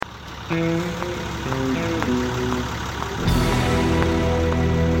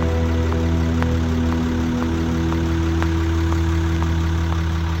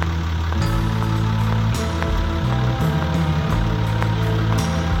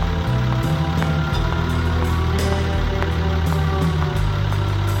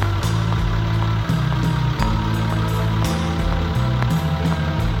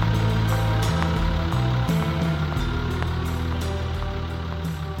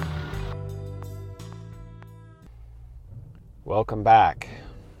Welcome back,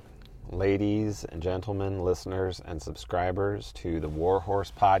 ladies and gentlemen, listeners and subscribers to the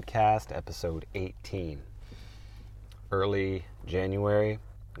Warhorse Podcast, episode 18. Early January,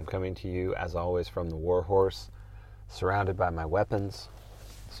 I'm coming to you, as always, from the Warhorse, surrounded by my weapons,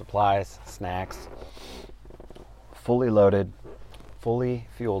 supplies, snacks, fully loaded, fully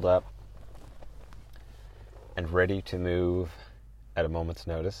fueled up, and ready to move at a moment's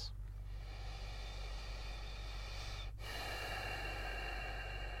notice.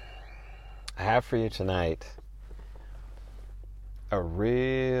 I have for you tonight a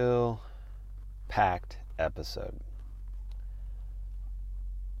real packed episode.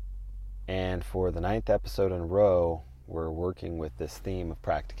 And for the 9th episode in a row, we're working with this theme of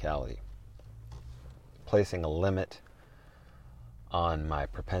practicality, placing a limit on my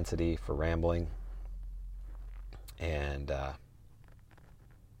propensity for rambling and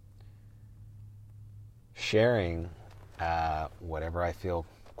sharing whatever I feel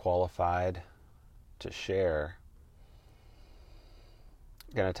qualified to share.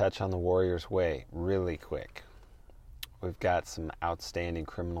 I'm going to touch on the Warrior's Way really quick. We've got some outstanding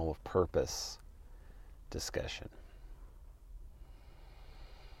criminal of purpose discussion.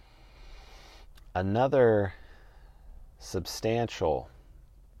 Another substantial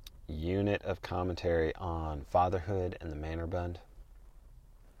unit of commentary on fatherhood and the mannerbund.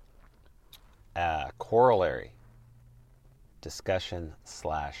 A corollary discussion /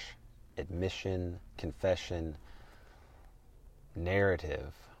 admission, confession,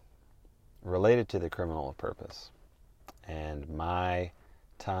 narrative related to the criminal of purpose and my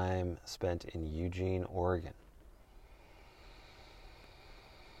time spent in Eugene, Oregon.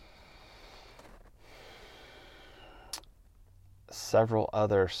 Several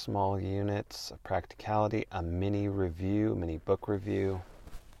other small units of practicality, a mini book review,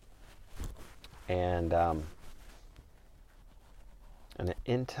 and an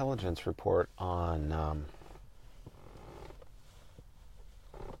intelligence report on,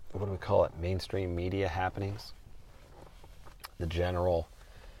 what do we call it, mainstream media happenings, the general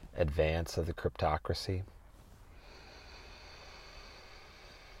advance of the cryptocracy.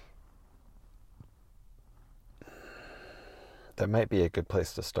 That might be a good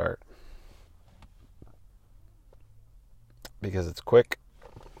place to start, because it's quick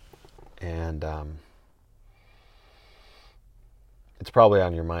and it's probably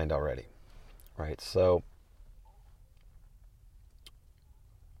on your mind already, right? So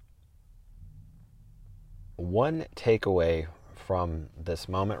one takeaway from this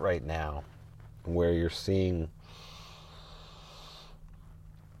moment right now, where you're seeing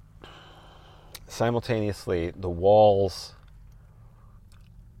simultaneously the walls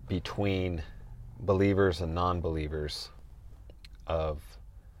between believers and non-believers of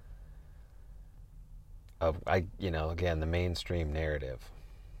again, the mainstream narrative.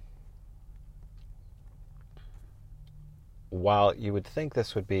 While you would think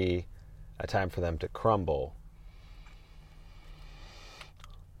this would be a time for them to crumble,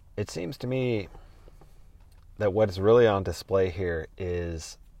 it seems to me that what is really on display here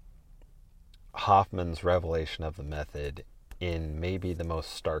is Hoffman's revelation of the method in maybe the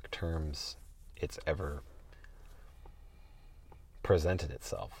most stark terms it's ever presented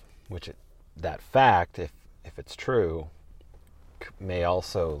itself, that fact, if it's true, may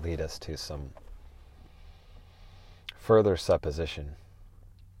also lead us to some further supposition.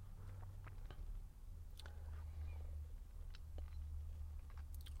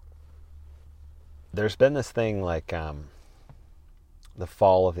 There's been this thing like the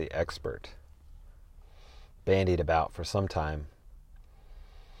fall of the expert bandied about for some time.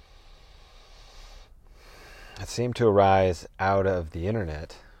 It seemed to arise out of the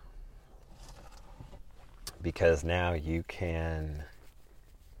internet, because now you can,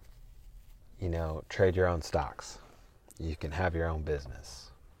 trade your own stocks. You can have your own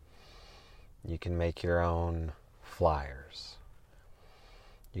business. You can make your own flyers.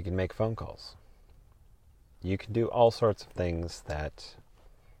 You can make phone calls. You can do all sorts of things that,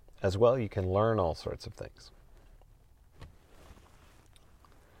 as well, you can learn all sorts of things.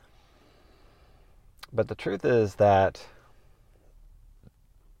 But the truth is that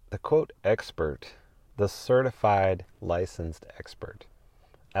the quote expert, the certified licensed expert,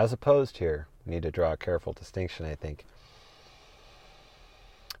 as opposed here, we need to draw a careful distinction, I think,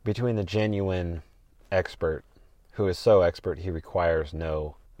 between the genuine expert who is so expert he requires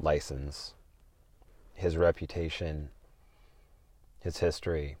no license. His reputation, his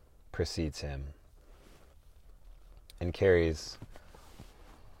history precedes him and carries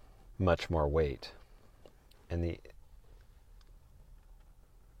much more weight. And the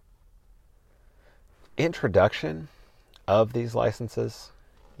introduction of these licenses,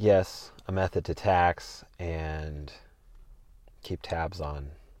 yes, a method to tax and keep tabs on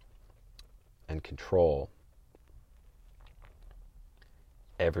and control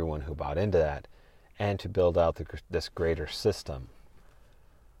everyone who bought into that, and to build out this greater system,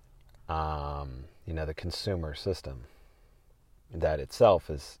 the consumer system, that itself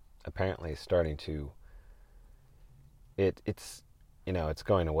is apparently starting to, it's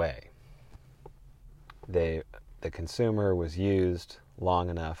going away. The consumer was used long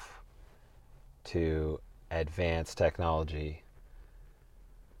enough to advance technology,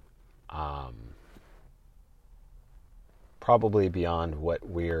 probably beyond what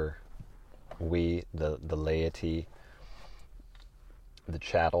we, the laity, the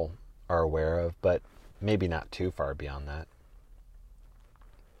chattel, are aware of, but maybe not too far beyond that.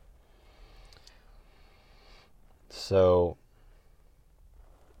 So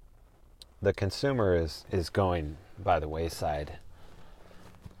the consumer is going by the wayside,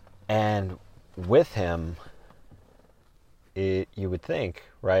 and with him, you would think,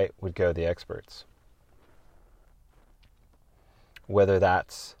 right, would go the experts. Whether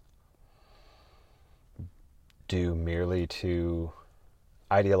that's due merely to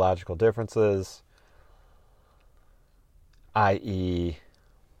ideological differences, i.e.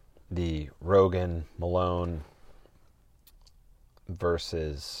 the Rogan, Malone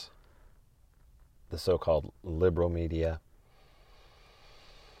versus the so-called liberal media,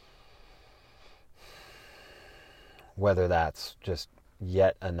 whether that's just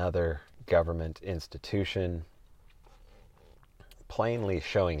yet another government institution plainly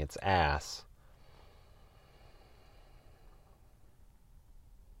showing its ass,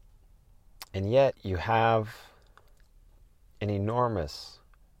 and yet you have an enormous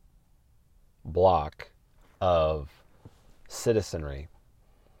block of citizenry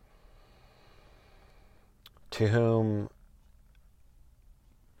to whom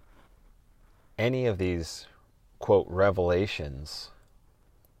any of these, quote, revelations,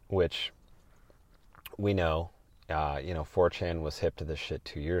 which we know, 4chan was hip to this shit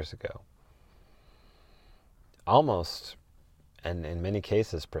 2 years ago. Almost, and in many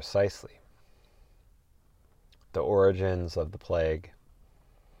cases precisely, the origins of the plague,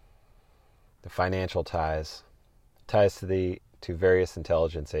 the financial ties to various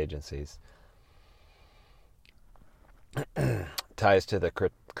intelligence agencies, ties to the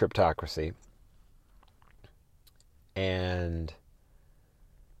cryptocracy, and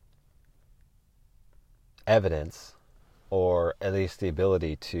evidence, or at least the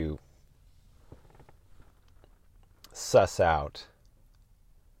ability to suss out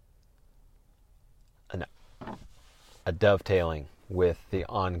a dovetailing with the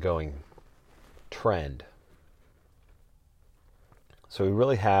ongoing trend. So we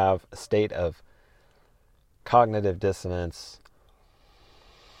really have a state of cognitive dissonance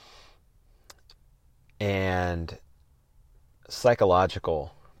and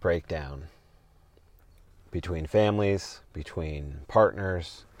psychological breakdown between families, between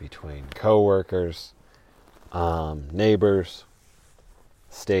partners, between co-workers, neighbors,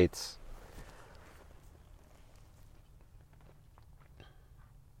 states.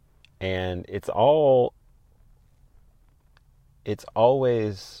 And it's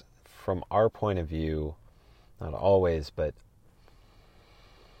always, from our point of view, not always, but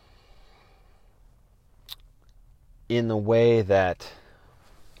in the way that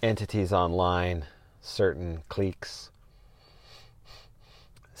entities online, certain cliques,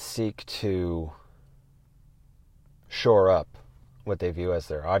 seek to shore up what they view as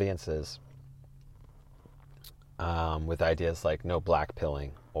their audiences, with ideas like no blackpilling,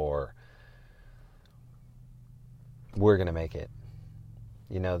 or we're going to make it.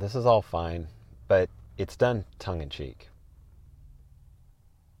 This is all fine, but it's done tongue-in-cheek.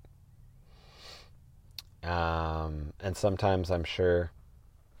 And sometimes I'm sure,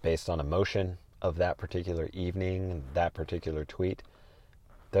 based on emotion of that particular evening and that particular tweet,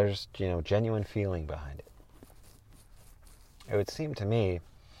 there's, genuine feeling behind it. It would seem to me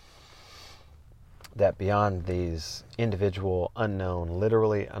that beyond these individual, unknown,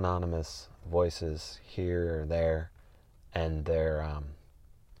 literally anonymous voices here or there, and their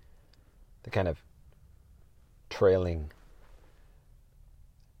the kind of trailing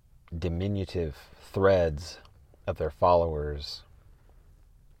diminutive threads of their followers,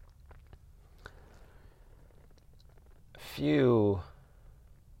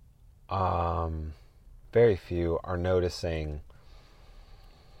 very few are noticing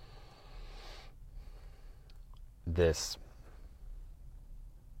this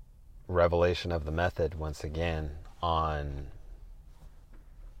revelation of the method once again on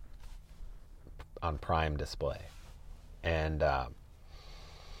prime display. And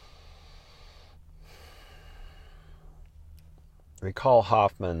recall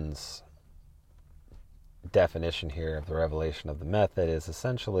Hoffman's definition here of the revelation of the method is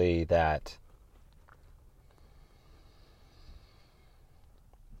essentially that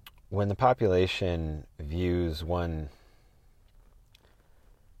when the population views one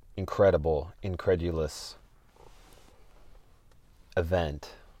incredulous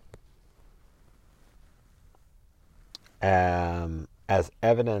event as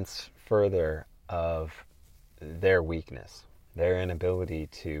evidence further of their weakness, their inability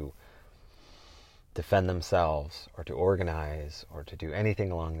to defend themselves or to organize or to do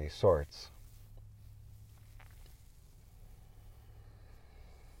anything along these sorts,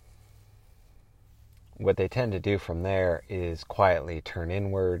 what they tend to do from there is quietly turn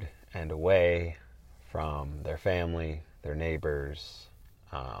inward and away from their family, their neighbors.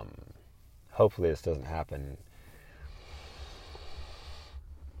 Hopefully this doesn't happen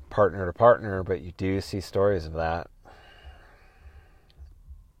partner to partner, but you do see stories of that.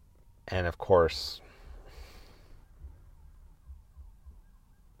 And of course,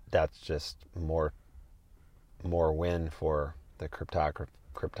 that's just more win for the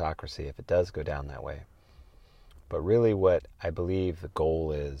cryptocracy if it does go down that way. But really what I believe the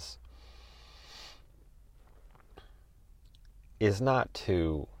goal is not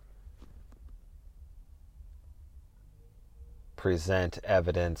to present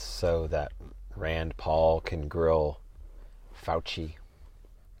evidence so that Rand Paul can grill Fauci,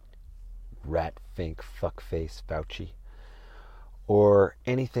 rat fink fuckface Fauci, or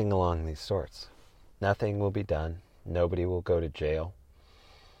anything along these sorts. Nothing will be done. Nobody will go to jail.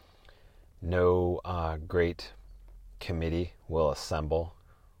 No great committee will assemble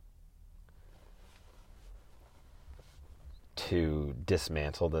to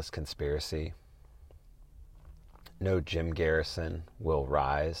dismantle this conspiracy. No Jim Garrison will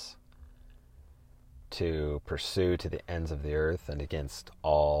rise to pursue to the ends of the earth and against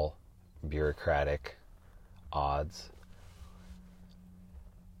all bureaucratic odds.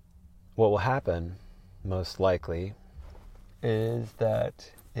 What will happen, most likely, is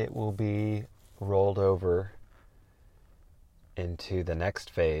that it will be rolled over into the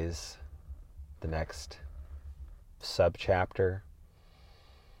next phase, the next subchapter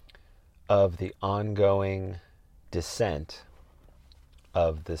of the ongoing descent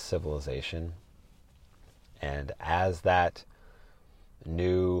of this civilization. And as that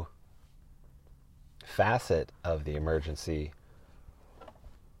new facet of the emergency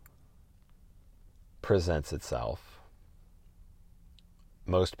presents itself,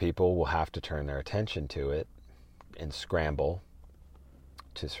 most people will have to turn their attention to it and scramble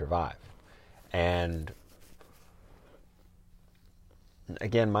to survive. And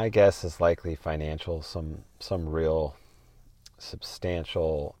again, my guess is likely financial, some real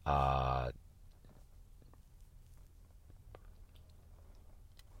substantial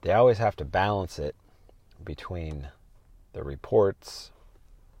they always have to balance it between the reports,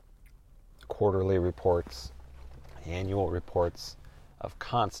 quarterly reports, annual reports of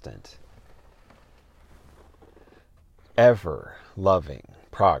constant, ever-loving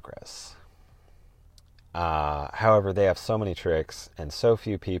progress. However, they have so many tricks, and so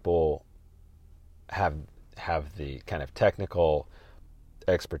few people have the kind of technical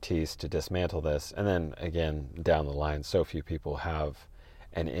expertise to dismantle this. And then, again, down the line, so few people have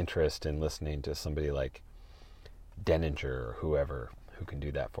an interest in listening to somebody like Denninger or whoever who can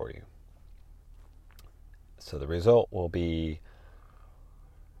do that for you. So the result will be,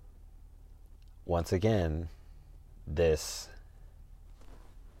 once again, this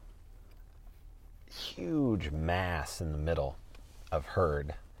huge mass in the middle of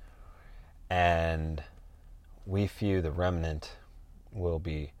herd, and we few, the remnant, will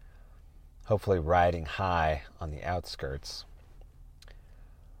be hopefully riding high on the outskirts,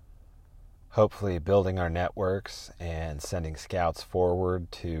 hopefully building our networks and sending scouts forward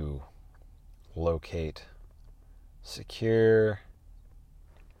to locate secure,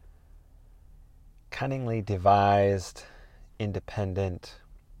 cunningly devised, independent,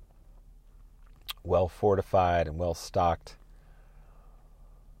 well-fortified and well-stocked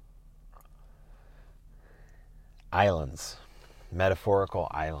islands, metaphorical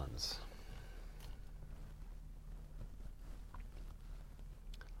islands.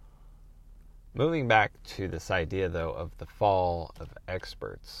 Moving back to this idea, though, of the fall of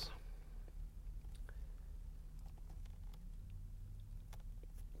experts.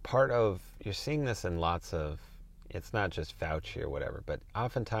 You're seeing this in lots of, it's not just Fauci or whatever, but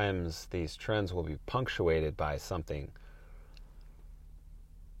oftentimes these trends will be punctuated by something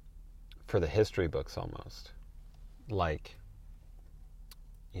for the history books almost. Like,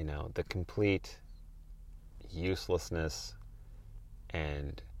 the complete uselessness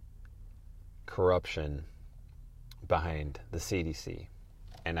and corruption behind the CDC,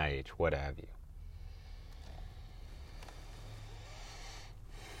 NIH, what have you.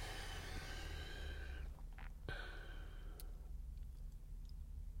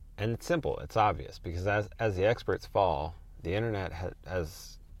 And it's simple, it's obvious, because as the experts fall, the internet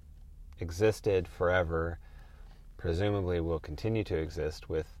has existed forever, presumably will continue to exist,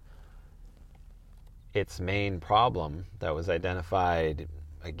 with its main problem that was identified,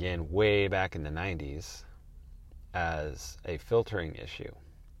 again, way back in the 90s as a filtering issue.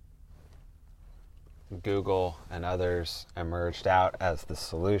 Google and others emerged out as the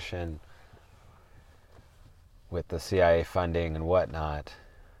solution with the CIA funding and whatnot.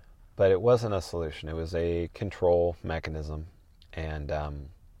 But it wasn't a solution. It was a control mechanism. And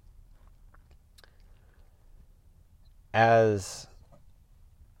as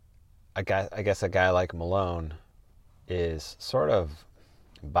I guess a guy like Malone is sort of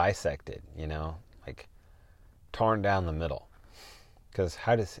bisected, like torn down the middle. Because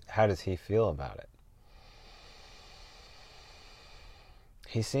how does he feel about it?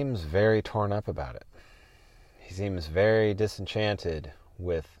 He seems very torn up about it. He seems very disenchanted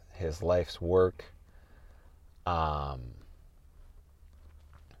with his life's work. And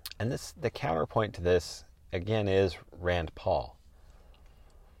the counterpoint to this, again, is Rand Paul.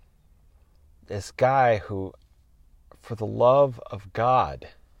 This guy who, for the love of God,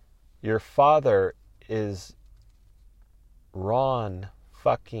 your father is Ron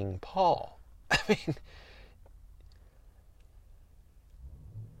fucking Paul. I mean,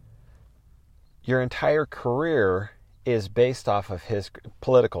 your entire career is based off of his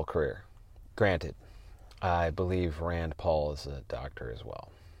political career. Granted, I believe Rand Paul is a doctor as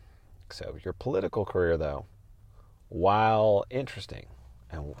well. So your political career, though, while interesting,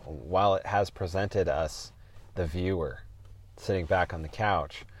 and while it has presented us, the viewer, sitting back on the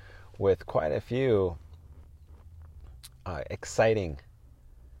couch, with quite a few exciting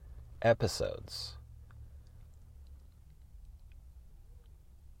episodes,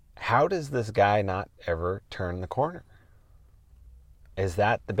 how does this guy not ever turn the corner? Is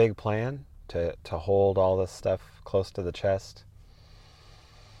that the big plan? To hold all this stuff close to the chest?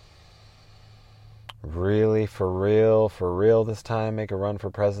 Really, for real this time, make a run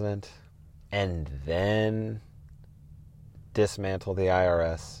for president? And then dismantle the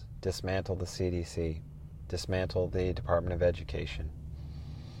IRS, dismantle the CDC, dismantle the Department of Education?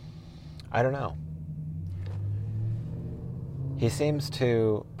 I don't know. He seems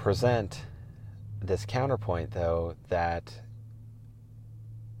to present this counterpoint, though, that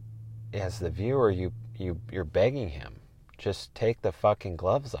as the viewer, you're begging him, just take the fucking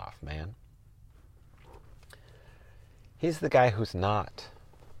gloves off, man. He's the guy who's not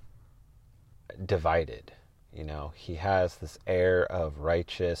divided. He has this air of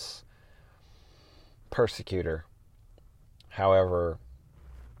righteous persecutor. However,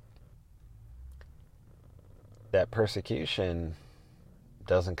 that persecution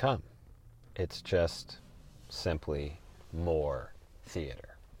doesn't come. It's just simply more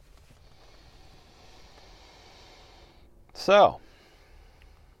theater. So,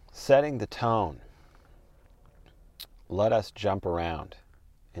 setting the tone, let us jump around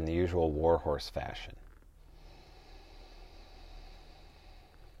in the usual warhorse fashion.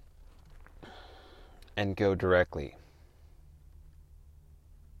 And go directly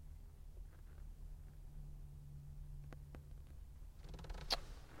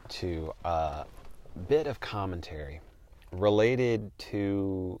to a bit of commentary related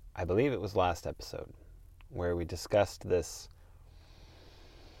to, I believe it was last episode, where we discussed this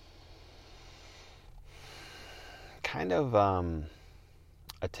kind of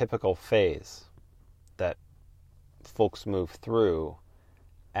a typical phase that folks move through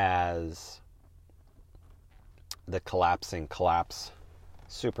as the collapse,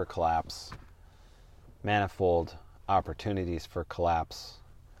 super collapse, manifold opportunities for collapse,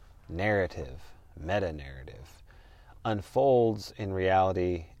 narrative, meta-narrative, unfolds in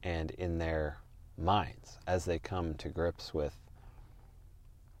reality and in their minds as they come to grips with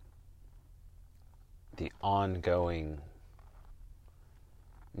the ongoing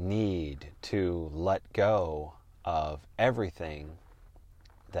need to let go of everything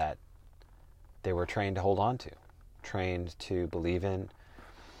that they were trained to hold on to, trained to believe in,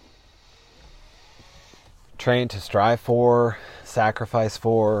 trained to strive for, sacrifice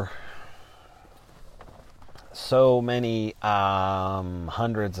for. So many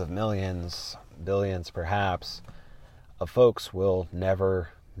hundreds of millions, billions perhaps, of folks will never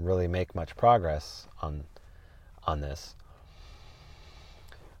really make much progress on this.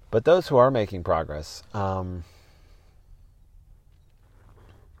 But those who are making progress,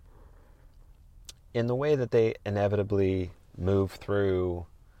 in the way that they inevitably move through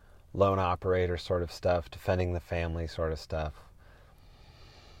lone operator sort of stuff, defending the family sort of stuff,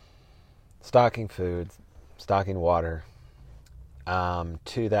 stocking food, stocking water,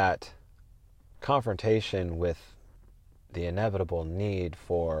 to that confrontation with the inevitable need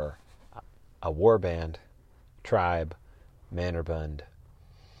for a warband, tribe, mannerbund,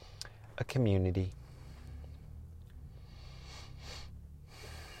 a community.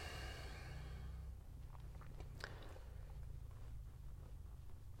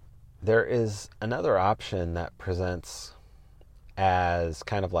 There is another option that presents as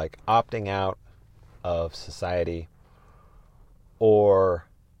kind of like opting out of society or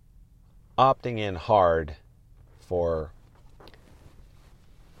opting in hard for,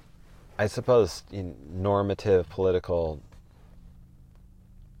 I suppose, normative political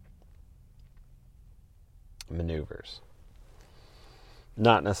maneuvers.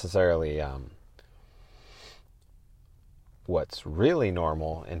 Not necessarily what's really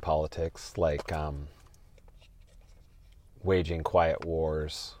normal in politics, like waging quiet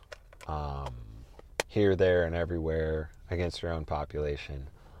wars here, there, and everywhere against your own population.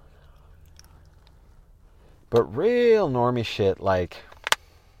 But real normie shit like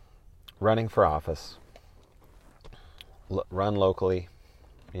running for office, run locally,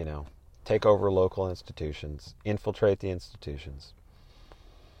 take over local institutions, infiltrate the institutions.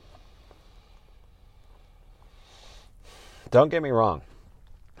 Don't get me wrong.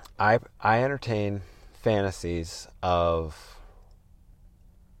 I entertain fantasies of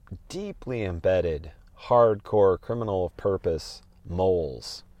deeply embedded, hardcore criminal of purpose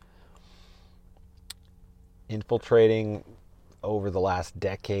moles infiltrating over the last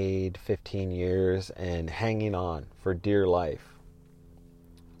decade, 15 years, and hanging on for dear life.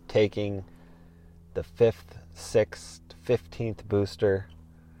 Taking the 5th, 6th, 15th booster,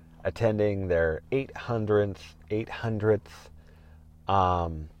 attending their 800th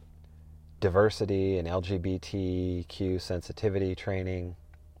diversity and LGBTQ sensitivity training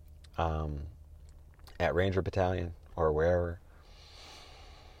at Ranger Battalion or wherever,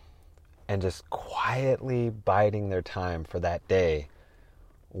 and just quietly biding their time for that day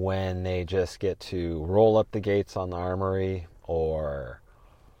when they just get to roll up the gates on the armory or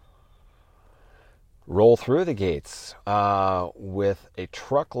roll through the gates with a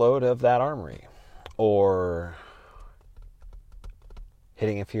truckload of that armory, or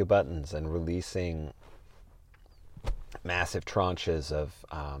hitting a few buttons and releasing massive tranches of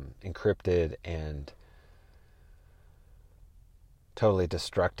encrypted and totally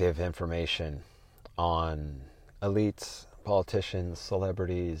destructive information on elites, politicians,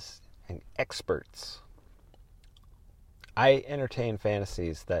 celebrities, and experts. I entertain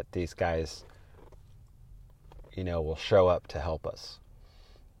fantasies that these guys, will show up to help us.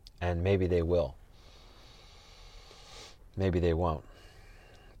 And maybe they will. Maybe they won't.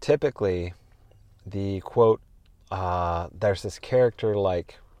 Typically, the quote, there's this character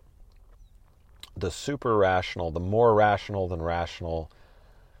like the super rational, the more rational than rational,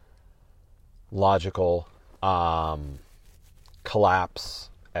 logical collapse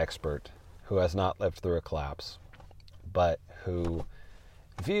expert who has not lived through a collapse, but who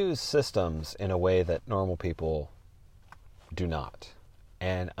views systems in a way that normal people do not,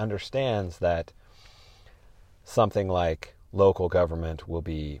 and understands that something like local government will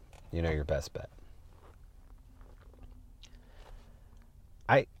be, your best bet.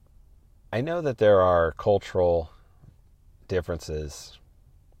 I know that there are cultural differences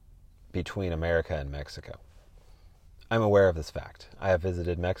between America and Mexico. I'm aware of this fact. I have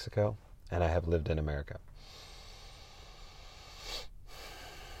visited Mexico and I have lived in America.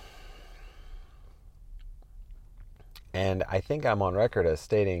 And I think I'm on record as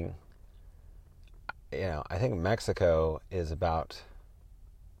stating, I think Mexico is about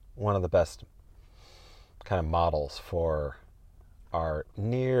one of the best kind of models for our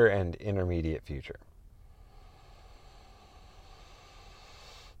near and intermediate future.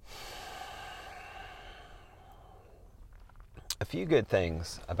 a few good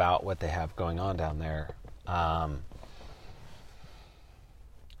things about what they have going on down there. I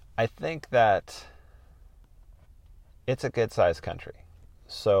think that it's a good-sized country.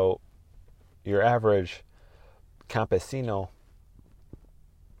 So your average campesino,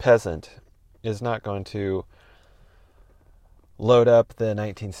 peasant, is not going to load up the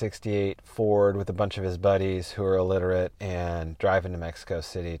 1968 Ford with a bunch of his buddies who are illiterate and drive into Mexico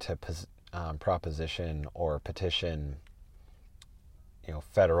City to proposition or petition,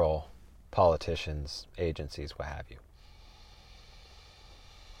 federal politicians, agencies, what have you.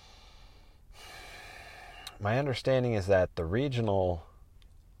 My understanding is that the regional,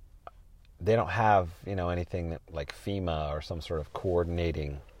 they don't have, anything that, like FEMA or some sort of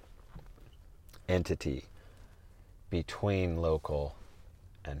coordinating entity between local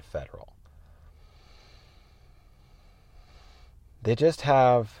and federal. They just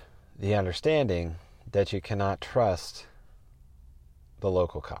have the understanding that you cannot trust the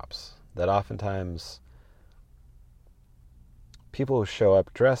local cops. That oftentimes people who show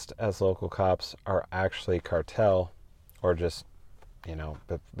up dressed as local cops are actually cartel, or just,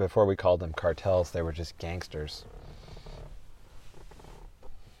 before we called them cartels, they were just gangsters.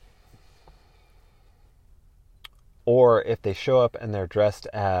 Or if they show up and they're dressed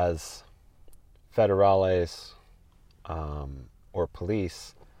as federales or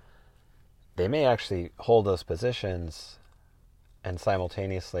police, they may actually hold those positions and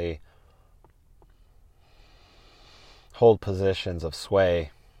simultaneously hold positions of sway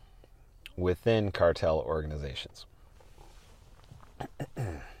within cartel organizations.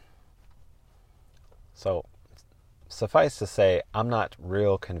 So, suffice to say, I'm not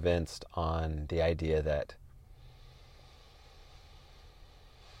real convinced on the idea that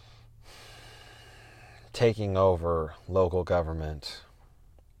taking over local government,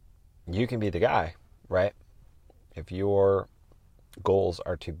 you can be the guy, right? If your goals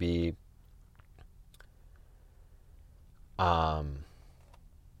are to be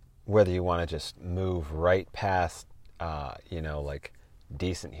whether you want to just move right past like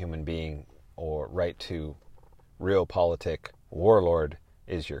decent human being or right to realpolitik warlord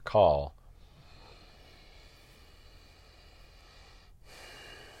is your call.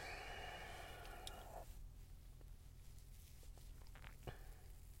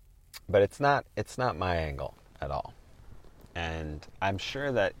 But it's not my angle at all. And I'm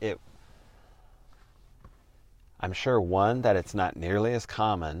sure that that it's not nearly as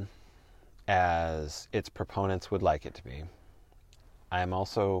common as its proponents would like it to be. I am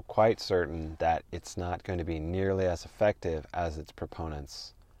also quite certain that it's not going to be nearly as effective as its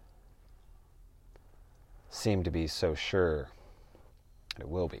proponents seem to be so sure it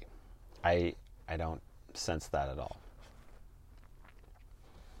will be. I don't sense that at all.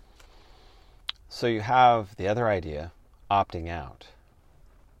 So you have the other idea, opting out,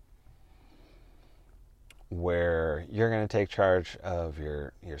 where you're going to take charge of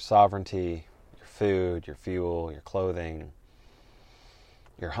your sovereignty, your food, your fuel, your clothing,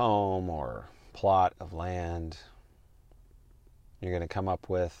 your home or plot of land. You're going to come up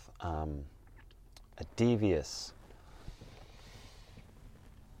with a devious,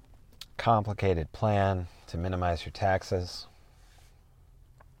 complicated plan to minimize your taxes.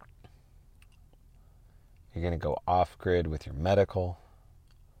 You're going to go off-grid with your medical,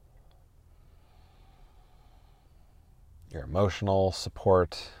 your emotional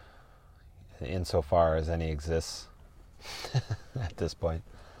support, insofar as any exists at this point.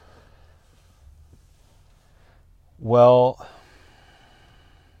 Well,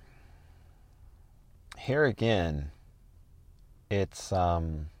 here again, it's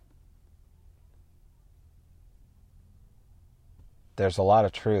there's a lot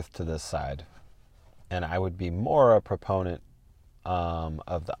of truth to this side. And I would be more a proponent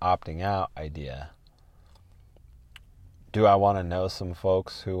of the opting out idea. Do I want to know some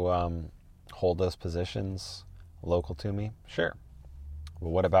folks who hold those positions local to me? Sure.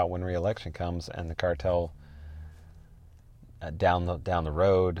 Well, what about when re-election comes and the cartel down the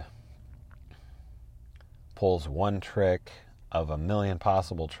road pulls one trick of a million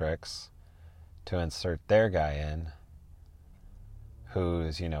possible tricks to insert their guy in,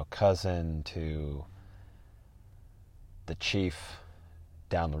 who's, cousin to the chief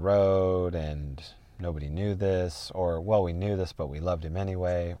down the road, and nobody knew this, or, well, we knew this, but we loved him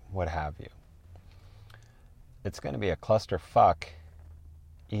anyway, what have you. It's going to be a clusterfuck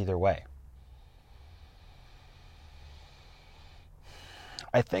either way.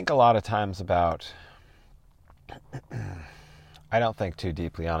 I think a lot of times about, I don't think too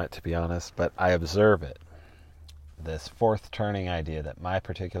deeply on it, to be honest, but I observe it. This fourth turning idea that my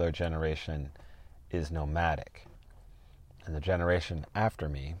particular generation is nomadic. and the generation after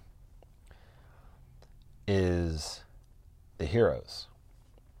me is the heroes.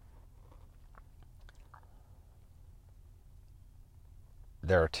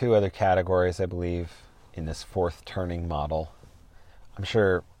 There are two other categories, I believe, in this fourth turning model. I'm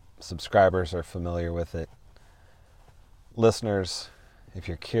sure subscribers are familiar with it. Listeners, if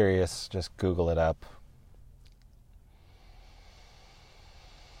you're curious, just Google it up.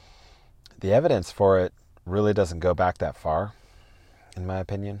 The evidence for it really doesn't go back that far, in my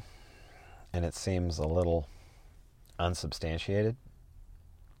opinion, and it seems a little unsubstantiated.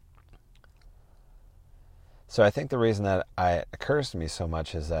 So I think the reason that it occurs to me so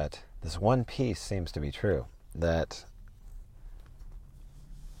much is that this one piece seems to be true, that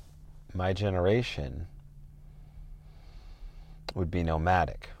my generation would be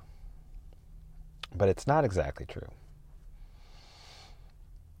nomadic. But it's not exactly true.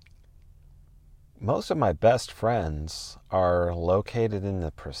 Most of my best friends are located in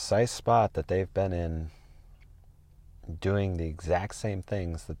the precise spot that they've been in, doing the exact same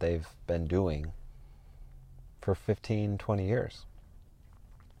things that they've been doing for 15, 20 years.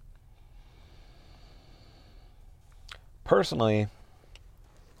 Personally,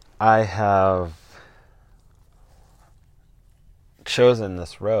 I have chosen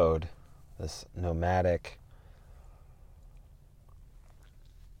this road, this nomadic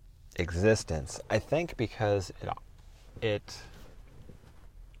existence, I think because it's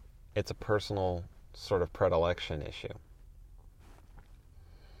a personal sort of predilection issue.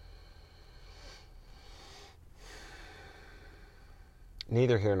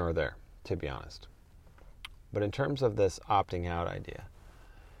 Neither here nor there, to be honest. But in terms of this opting out idea,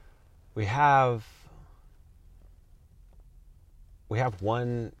 we have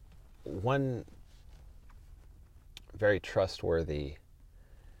one very trustworthy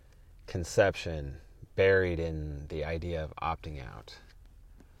conception buried in the idea of opting out.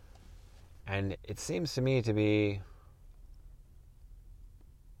 And it seems to me to be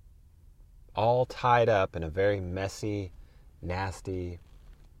all tied up in a very messy, nasty,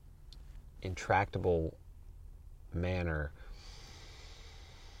 intractable manner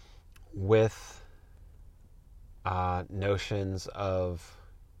with notions of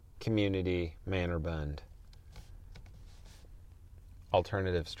community, mannerbund,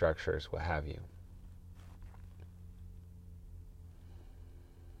 alternative structures, what have you.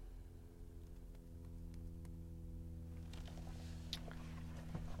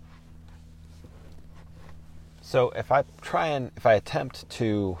 So if I attempt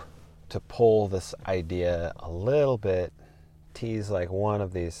to pull this idea a little bit, tease like one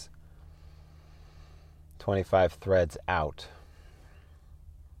of these 25 threads out,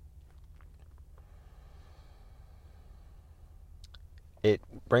 it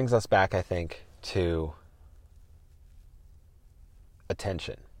brings us back, I think, to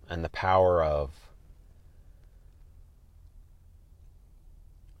attention and the power of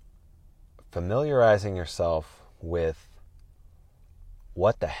familiarizing yourself with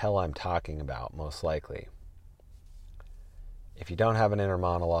what the hell I'm talking about, most likely. If you don't have an inner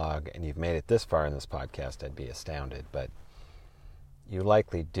monologue and you've made it this far in this podcast, I'd be astounded, but you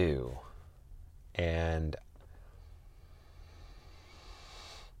likely do. And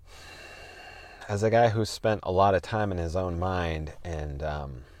as a guy who's spent a lot of time in his own mind and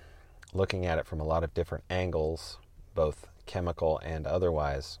looking at it from a lot of different angles, both chemical and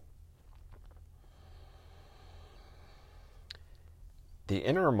otherwise, the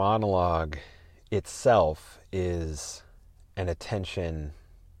inner monologue itself is an attention.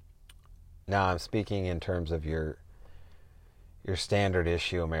 Now I'm speaking in terms of your standard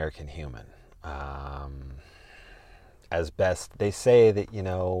issue American human. As best they say that,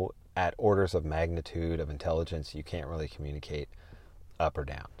 at orders of magnitude of intelligence, you can't really communicate up or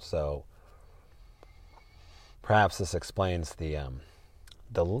down. So perhaps this explains the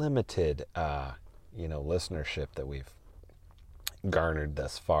limited listenership that we've garnered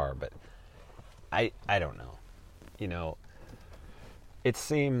thus far, but I don't know. It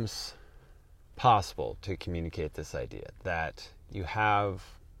seems possible to communicate this idea that you have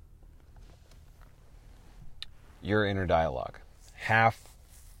your inner dialogue, half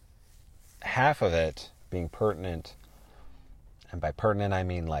of it being pertinent, and by pertinent I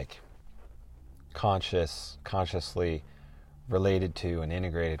mean like consciously related to and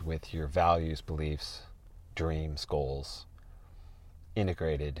integrated with your values, beliefs, dreams, goals,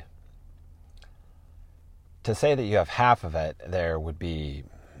 integrated. To say that you have half of it there would be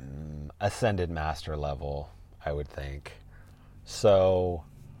ascended master level, I would think. So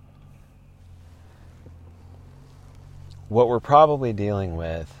what we're probably dealing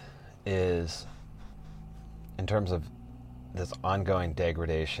with is, in terms of this ongoing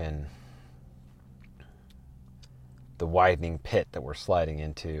degradation, the widening pit that we're sliding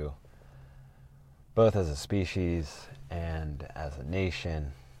into, both as a species and as a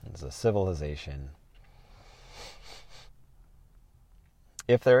nation, as a civilization.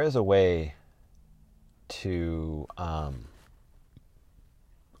 If there is a way to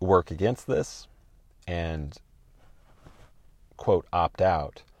work against this and, quote, opt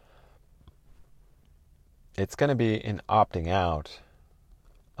out, it's going to be in opting out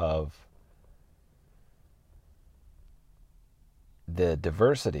of the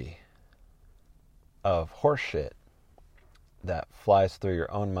diversity of horseshit that flies through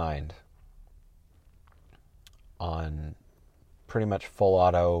your own mind on pretty much full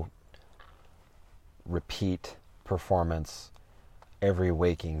auto repeat performance every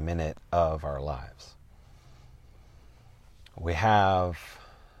waking minute of our lives. We have,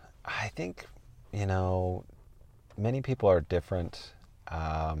 I think, many people are different.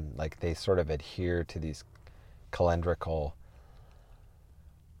 Like they sort of adhere to these calendrical,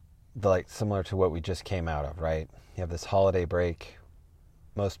 like similar to what we just came out of, right? You have this holiday break.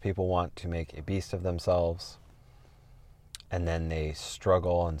 Most people want to make a beast of themselves, and then they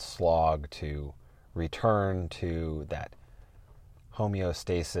struggle and slog to return to that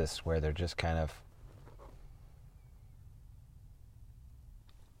homeostasis where they're just kind of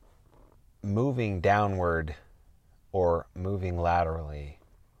moving downward or moving laterally,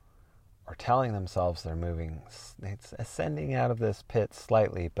 or telling themselves they're moving, it's ascending out of this pit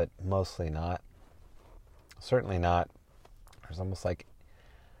slightly, but mostly not. Certainly not. There's almost like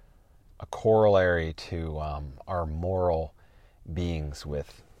a corollary to our moral beings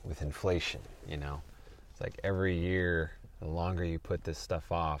with inflation, It's like every year, the longer you put this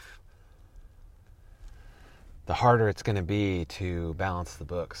stuff off, the harder it's going to be to balance the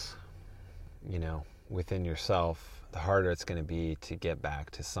books, within yourself, the harder it's going to be to get back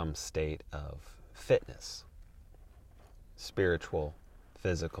to some state of fitness, spiritual,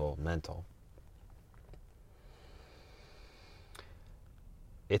 physical, mental.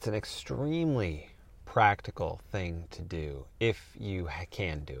 It's an extremely practical thing to do if you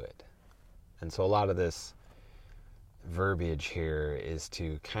can do it. And so a lot of this verbiage here is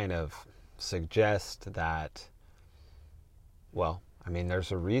to kind of suggest that,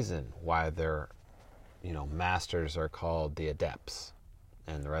 there's a reason why masters are called the adepts,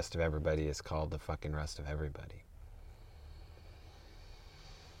 and the rest of everybody is called the fucking rest of everybody.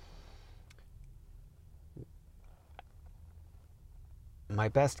 My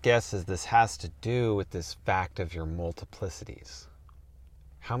best guess is this has to do with this fact of your multiplicities.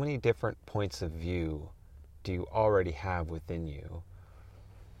 How many different points of view do you already have within you?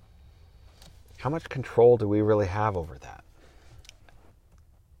 How much control do we really have over that?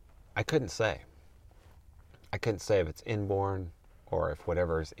 I couldn't say. I couldn't say if it's inborn or if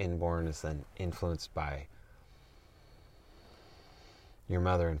whatever is inborn is then influenced by your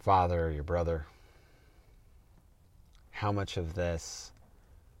mother and father or your brother. How much of this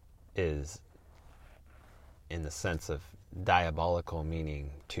is in the sense of diabolical, meaning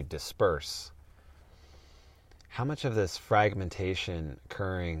to disperse? How much of this fragmentation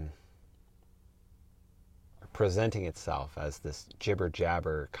occurring, presenting itself as this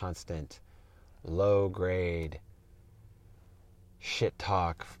jibber-jabber, constant, low-grade shit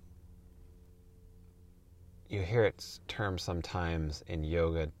talk? You hear it termed sometimes in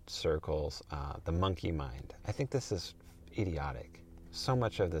yoga circles, the monkey mind. I think this is idiotic. So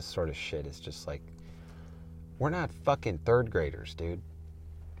much of this sort of shit is just like, we're not fucking third graders, dude.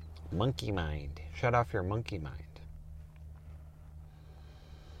 Monkey mind. Shut off your monkey mind.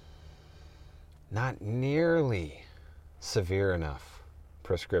 Not nearly severe enough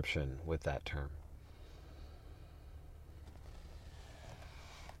prescription with that term.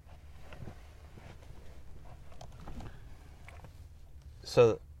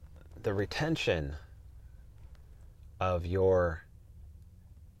 So the retention of your,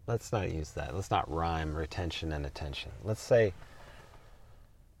 let's not use that. Let's not rhyme retention and attention. Let's say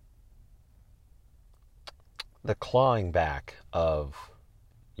the clawing back of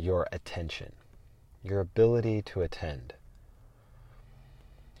your attention, your ability to attend,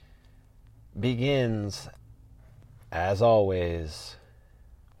 begins, as always,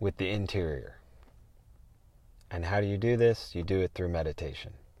 with the interior. And how do you do this? You do it through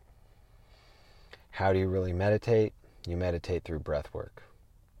meditation. How do you really meditate? You meditate through breath work.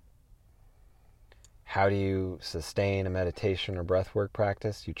 How do you sustain a meditation or breath work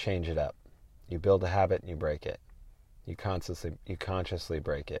practice? You change it up. You build a habit and you break it. You consciously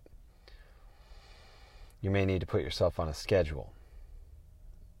break it. You may need to put yourself on a schedule,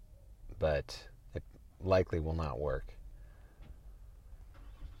 but it likely will not work.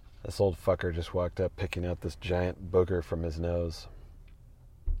 This old fucker just walked up picking out this giant booger from his nose.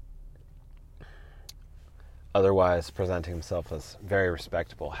 Otherwise presenting himself as very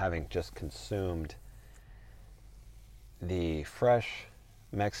respectable, having just consumed the fresh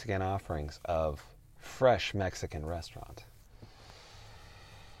Mexican offerings of fresh Mexican restaurant.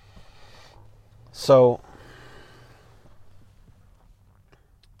 So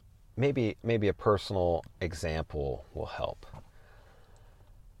maybe a personal example will help.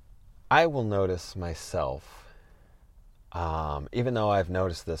 I will notice myself, even though I've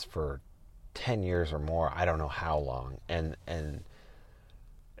noticed this for 10 years or more, I don't know how long, and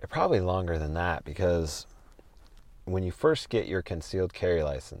probably longer than that, because when you first get your concealed carry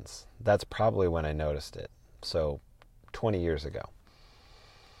license, that's probably when I noticed it. So 20 years ago.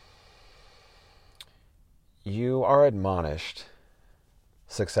 You are admonished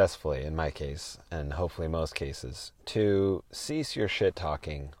successfully, in my case, and hopefully most cases, to cease your shit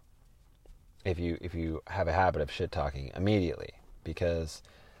talking if you have a habit of shit talking immediately, because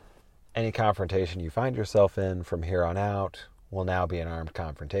any confrontation you find yourself in from here on out will now be an armed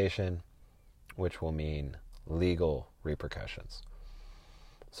confrontation, which will mean legal repercussions.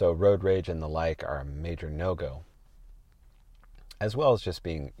 So road rage and the like are a major no-go, as well as just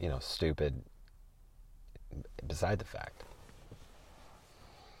being, stupid beside the fact.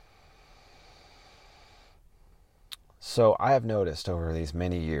 So I have noticed over these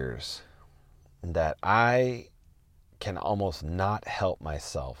many years that I can almost not help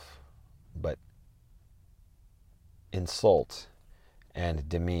myself but insult and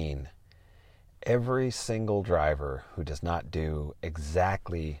demean every single driver who does not do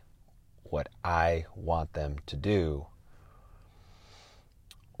exactly what I want them to do,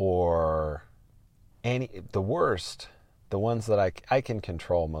 or the worst, the ones that I can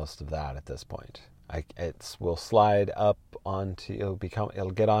control most of that at this point. It will slide up onto,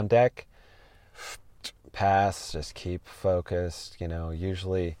 it'll get on deck, pass, just keep focused.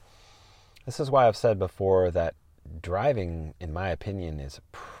 Usually, this is why I've said before that driving, in my opinion, is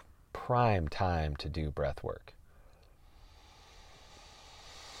prime time to do breath work.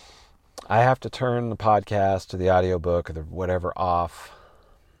 I have to turn the podcast or the audiobook or whatever off.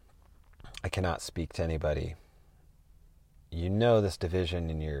 I cannot speak to anybody. This division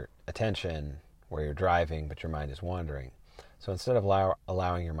in your attention where you're driving but your mind is wandering. So instead of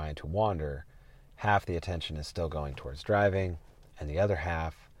allowing your mind to wander, half the attention is still going towards driving and the other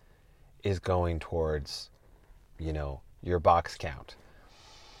half is going towards, your box count.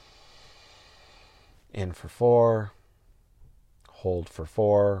 In for 4, hold for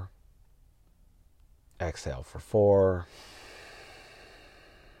 4, exhale for 4,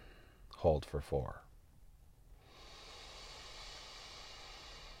 hold for 4.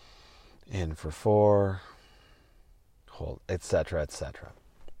 In for 4, hold, etc., etc.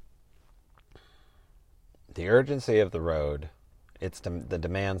 The urgency of the road, the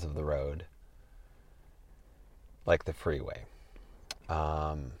demands of the road, like the freeway,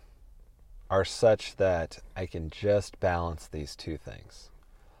 are such that I can just balance these two things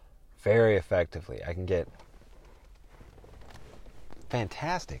very effectively. I can get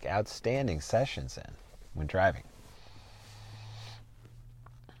fantastic, outstanding sessions in when driving.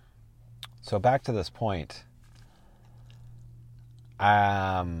 So back to this point,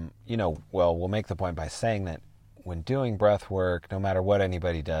 we'll make the point by saying that when doing breath work, no matter what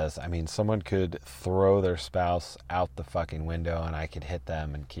anybody does, someone could throw their spouse out the fucking window and I could hit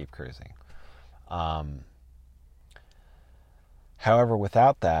them and keep cruising. However,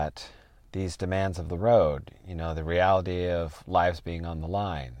 without that, these demands of the road, the reality of lives being on the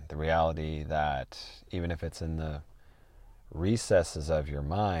line, the reality that even if it's in the recesses of your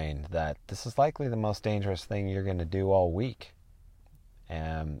mind, that this is likely the most dangerous thing you're going to do all week.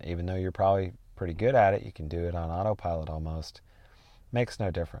 And even though you're probably pretty good at it, you can do it on autopilot almost, makes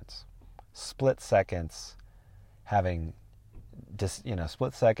no difference. Split seconds, having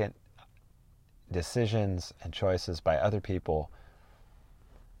split second decisions and choices by other people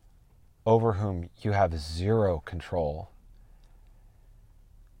over whom you have zero control,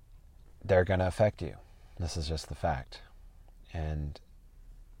 they're going to affect you. This is just the fact. And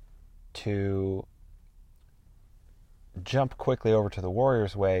to jump quickly over to the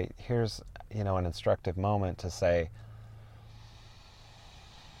warrior's way, here's, an instructive moment to say,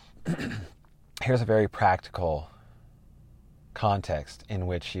 here's a very practical context in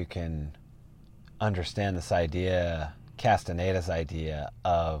which you can understand this idea, Castaneda's idea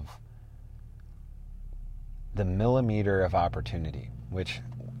of the millimeter of opportunity, which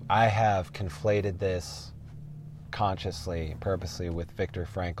I have conflated this consciously, purposely with Viktor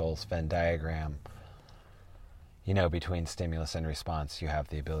Frankl's Venn diagram. between stimulus and response, you have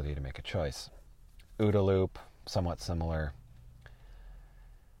the ability to make a choice. OODA loop, somewhat similar.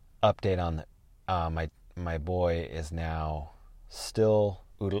 Update on my boy is now still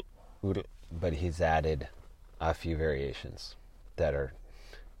OODA, but he's added a few variations that are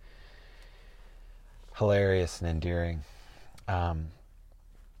hilarious and endearing. So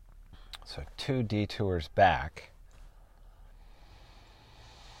 2 detours back.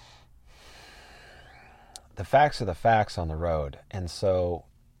 The facts are the facts on the road, and so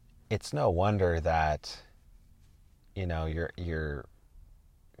it's no wonder that your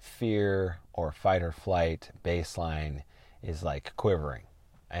fear or fight or flight baseline is like quivering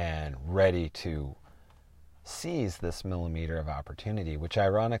and ready to seize this millimeter of opportunity, which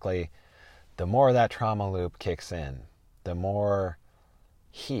ironically, the more that trauma loop kicks in, the more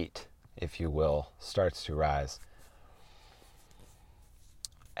heat, if you will, starts to rise.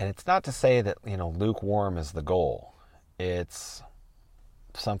 And it's not to say that, lukewarm is the goal. It's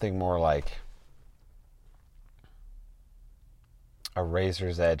something more like a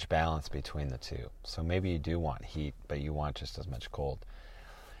razor's edge balance between the two. So maybe you do want heat, but you want just as much cold.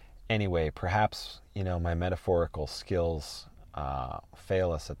 Anyway, perhaps, my metaphorical skills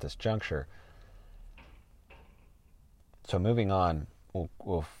fail us at this juncture. So moving on,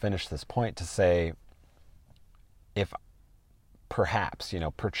 we'll finish this point to say, if perhaps,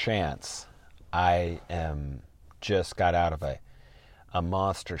 perchance, I am just got out of a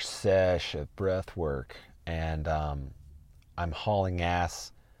monster sesh of breath work, and I'm hauling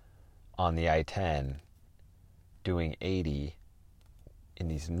ass on the I-10, doing 80 in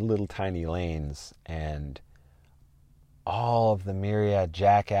these little tiny lanes, and all of the myriad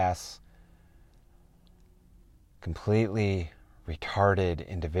jackass, completely retarded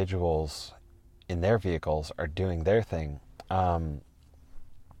individuals in their vehicles are doing their thing.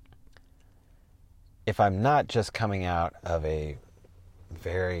 If I'm not just coming out of a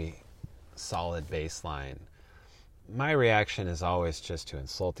very solid baseline, my reaction is always just to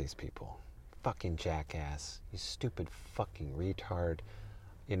insult these people. Fucking jackass, you stupid fucking retard,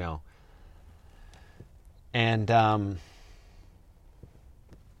 And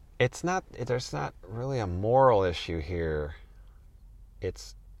there's not really a moral issue here.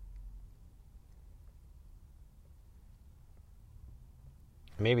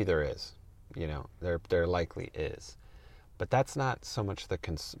 Maybe there is, there likely is. But that's not so much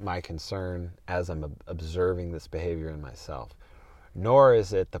my concern as I'm observing this behavior in myself. Nor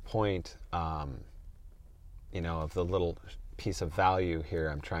is it the point, of the little piece of value here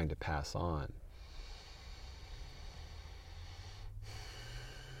I'm trying to pass on.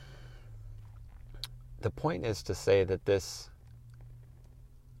 The point is to say that this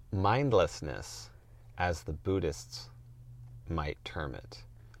mindlessness, as the Buddhists might term it,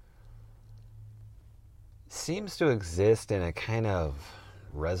 seems to exist in a kind of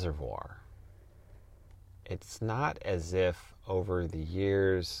reservoir. It's not as if over the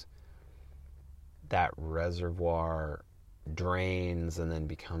years that reservoir drains and then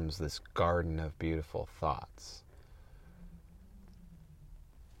becomes this garden of beautiful thoughts.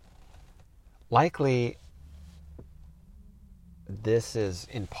 Likely, this is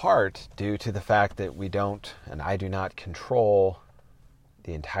in part due to the fact that we don't, and I do not control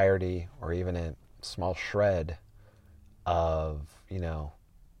the entirety or even a small shred of,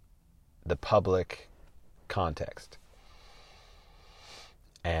 the public context.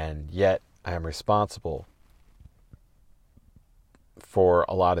 And yet I am responsible for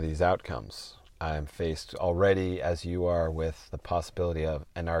a lot of these outcomes. I am faced already, as you are, with the possibility of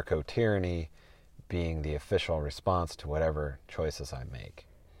anarcho-tyranny being the official response to whatever choices I make.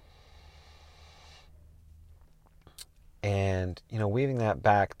 And, weaving that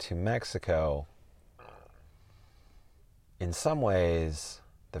back to Mexico, in some ways,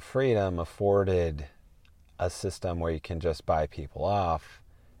 the freedom afforded a system where you can just buy people off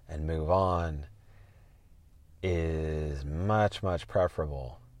and move on is much, much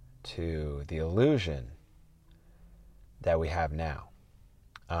preferable to the illusion that we have now.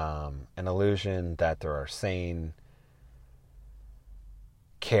 An illusion that there are sane,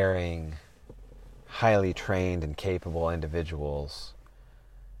 caring, highly trained and capable individuals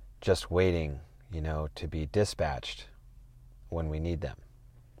just waiting, to be dispatched when we need them.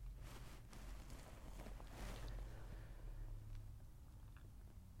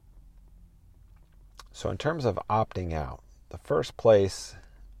 So in terms of opting out, the first place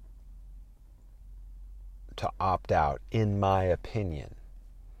to opt out, in my opinion,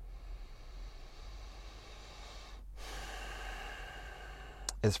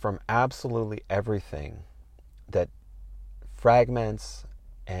 is from absolutely everything that fragments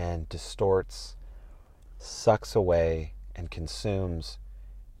and distorts sucks away and consumes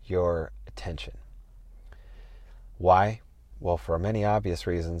your attention. Why? Well, for many obvious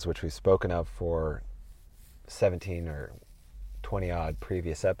reasons, which we've spoken of for 17 or 20 odd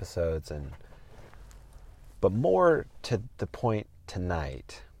previous episodes, but more to the point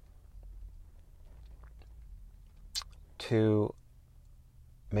tonight, to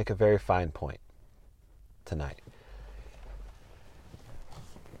make a very fine point tonight.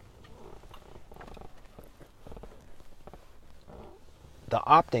 The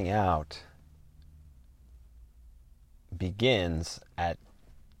opting out begins at,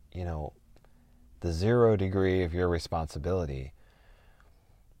 the 0 degree of your responsibility,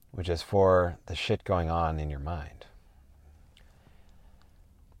 which is for the shit going on in your mind.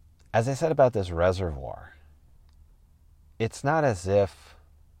 As I said about this reservoir, it's not as if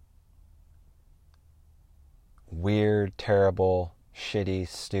weird, terrible, shitty,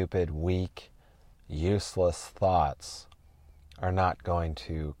 stupid, weak, useless thoughts are not going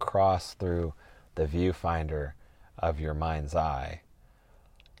to cross through the viewfinder of your mind's eye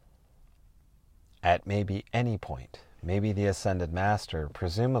at maybe any point. Maybe the ascended master,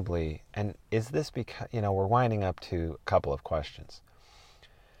 presumably, and is this because, we're winding up to a couple of questions.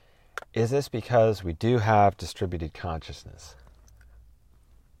 Is this because we do have distributed consciousness,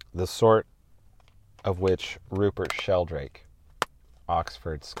 the sort of which Rupert Sheldrake,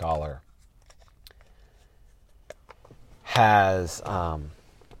 Oxford scholar, has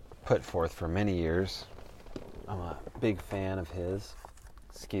put forth for many years? I'm a big fan of his.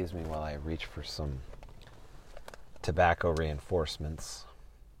 Excuse me while I reach for some tobacco reinforcements,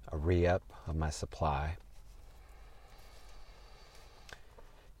 a re-up of my supply.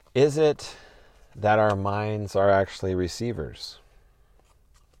 Is it that our minds are actually receivers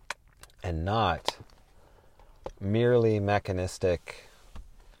and not merely mechanistic,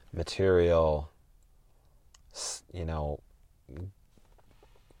 material,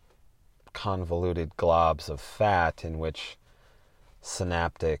 convoluted globs of fat in which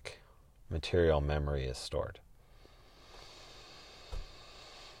synaptic material memory is stored?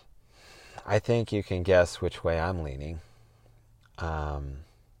 I think you can guess which way I'm leaning. And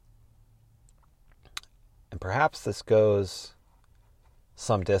perhaps this goes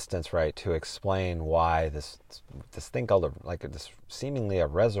some distance, right, to explain why this thing called this seemingly a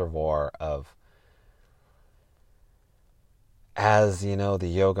reservoir of, as the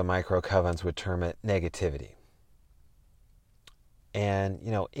yoga micro covens would term it, negativity. And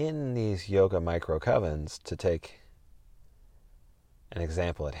in these yoga micro covens, to take an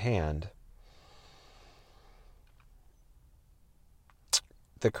example at hand,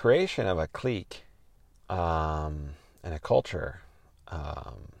 the creation of a clique and a culture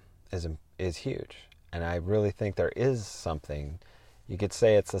is huge. And I really think there is something, you could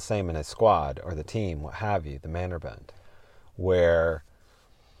say it's the same in a squad or the team, what have you, the mannerbund, where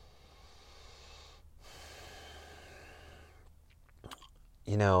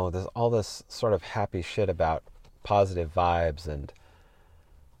there's all this sort of happy shit about positive vibes and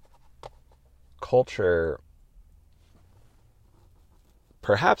culture.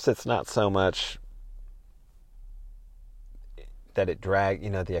 Perhaps it's not so much that it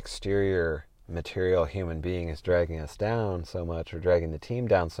the exterior material human being is dragging us down so much or dragging the team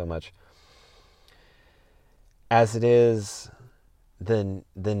down so much, as it is the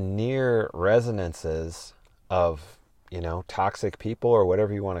near resonances of toxic people, or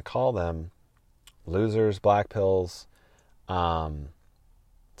whatever you want to call them, losers, black pills,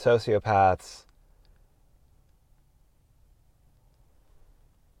 sociopaths,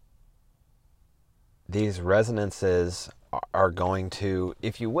 these resonances are going to,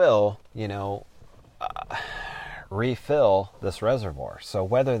 if you will, refill this reservoir. So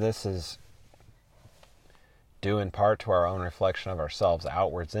whether this is due in part to our own reflection of ourselves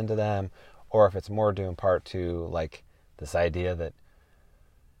outwards into them, or if it's more due in part to this idea that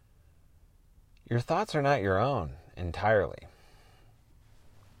your thoughts are not your own entirely.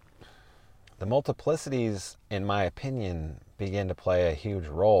 The multiplicities, in my opinion, begin to play a huge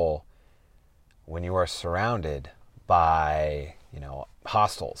role when you are surrounded by,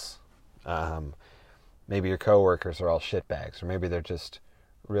 hostiles. Maybe your coworkers are all shitbags, or maybe they're just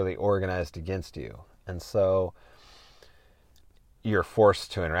really organized against you. And so you're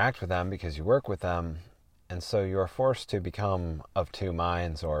forced to interact with them because you work with them. And so you're forced to become of two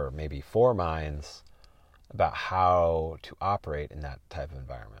minds, or maybe four minds, about how to operate in that type of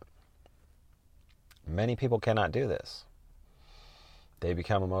environment. Many people cannot do this. They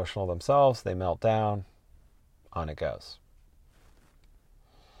become emotional themselves, they melt down, on it goes.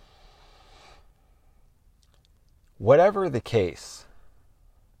 Whatever the case,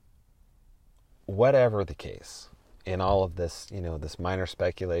 whatever the case, in all of this, this minor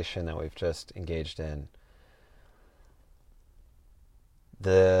speculation that we've just engaged in,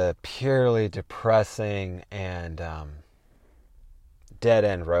 the purely depressing and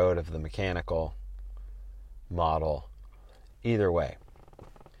dead-end road of the mechanical model, either way,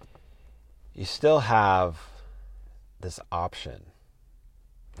 you still have this option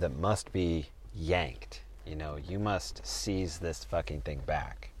that must be yanked. You must seize this fucking thing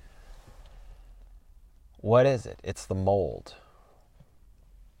back. What is it? It's the mold.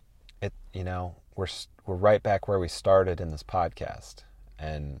 We're right back where we started in this podcast,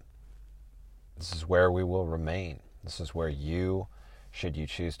 and this is where we will remain. This is where you, should you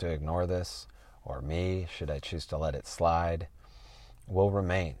choose to ignore this, or me, should I choose to let it slide, will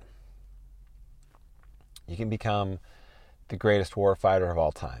remain. You can become the greatest warfighter of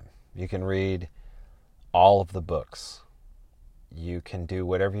all time. You can read all of the books. You can do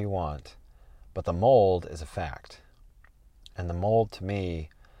whatever you want. But the mold is a fact. And the mold, to me,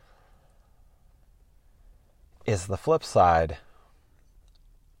 is the flip side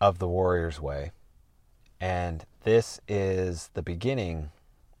of the warrior's way. And this is the beginning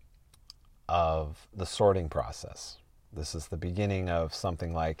of the sorting process. This is the beginning of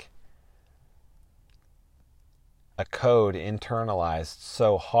something like a code internalized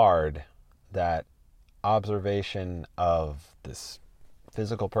so hard that observation of this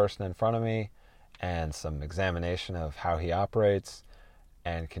physical person in front of me and some examination of how he operates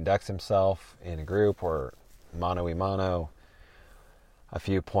and conducts himself in a group or mano-a-mano, a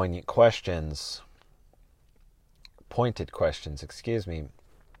few pointed questions,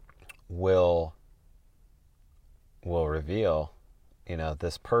 will reveal,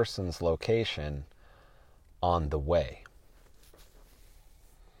 this person's location on the way.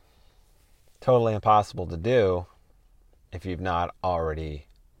 Totally impossible to do if you've not already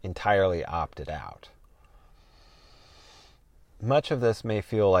entirely opted out. Much of this may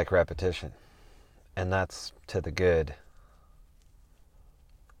feel like repetition, and that's to the good.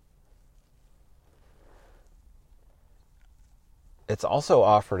 It's also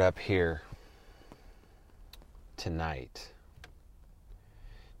offered up here tonight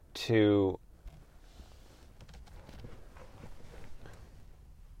to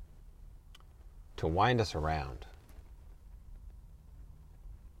wind us around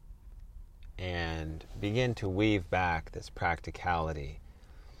and begin to weave back this practicality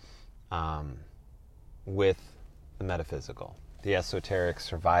with the metaphysical, the esoteric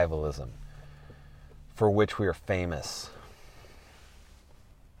survivalism for which we are famous.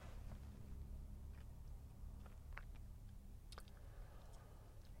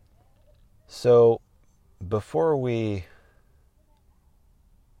 So, before we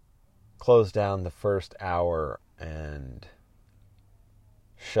close down the first hour and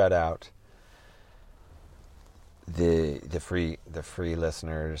shut out the free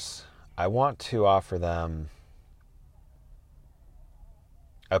listeners, I want to offer them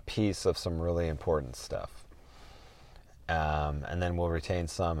a piece of some really important stuff, and then we'll retain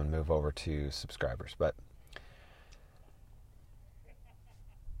some and move over to subscribers. But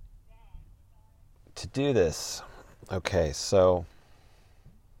to do this, okay, so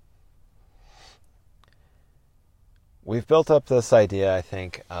we've built up this idea, I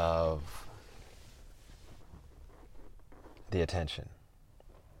think, of the attention.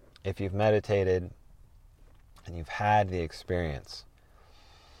 If you've meditated and you've had the experience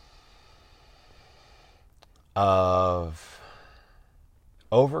of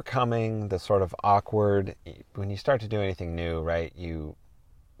overcoming the sort of awkward, when you start to do anything new, right, you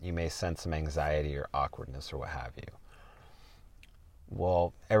may sense some anxiety or awkwardness or what have you.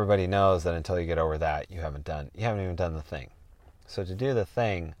 Well, everybody knows that until you get over that, you haven't even done the thing. So to do the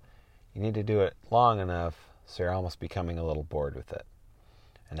thing, you need to do it long enough so you're almost becoming a little bored with it.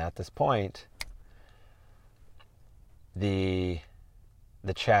 And at this point, the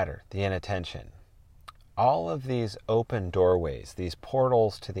chatter, the inattention, all of these open doorways, these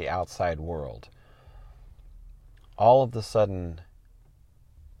portals to the outside world, all of a sudden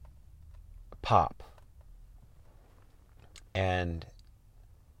pop. And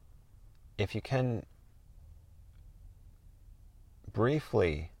if you can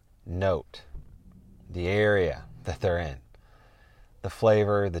briefly note the area that they're in, the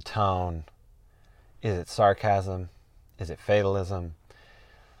flavor, the tone, is it sarcasm? Is it fatalism?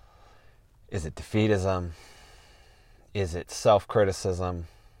 Is it defeatism? Is it self-criticism?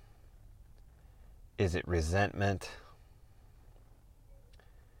 Is it resentment?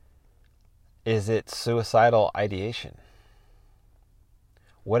 Is it suicidal ideation?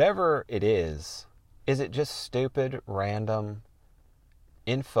 Whatever it is it just stupid, random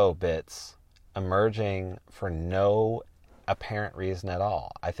info bits emerging for no apparent reason at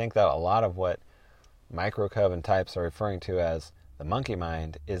all. I think that a lot of what microcoven types are referring to as the monkey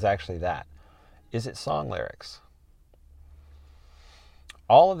mind is actually that. Is it song lyrics?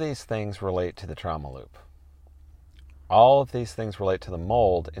 All of these things relate to the trauma loop. All of these things relate to the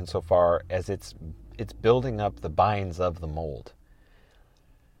mold insofar as it's building up the binds of the mold.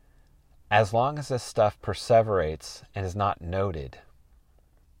 As long as this stuff perseverates and is not noted,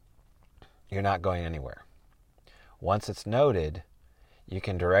 you're not going anywhere. Once it's noted, you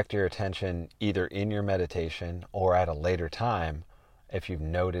can direct your attention either in your meditation or at a later time if you've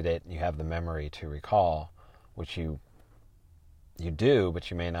noted it and you have the memory to recall, which you do, but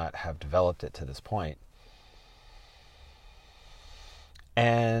you may not have developed it to this point.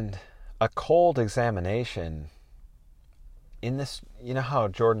 And a cold examination in this, you know how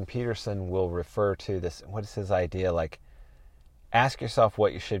Jordan Peterson will refer to this, what is his idea? Like, ask yourself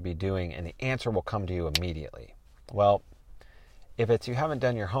what you should be doing and the answer will come to you immediately. Well, if it's you haven't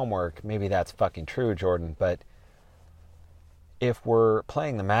done your homework, maybe that's fucking true, Jordan, but if we're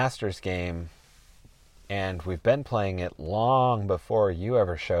playing the Masters game and we've been playing it long before you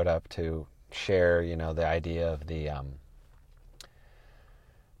ever showed up to share, the idea of the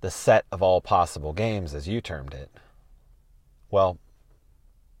set of all possible games, as you termed it, well,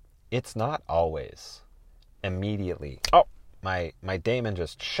 it's not always immediately, oh, my daemon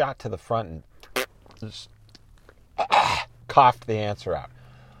just shot to the front and just coughed the answer out.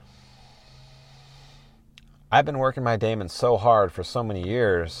 I've been working my daemon so hard for so many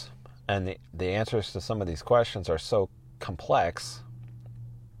years, and the answers to some of these questions are so complex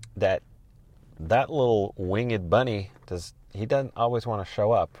that little winged bunny he doesn't always want to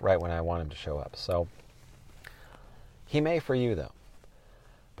show up right when I want him to show up. So he may for you, though.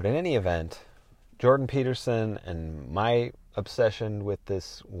 But in any event, Jordan Peterson and my obsession with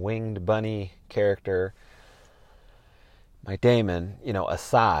this winged bunny character, my daemon,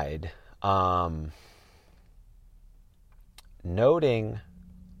 aside, noting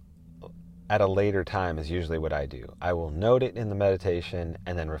at a later time is usually what I do. I will note it in the meditation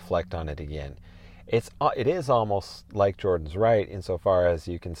and then reflect on it again. It is almost like Jordan's right insofar as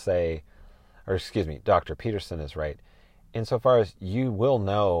you can say, Dr. Peterson is right, insofar as you will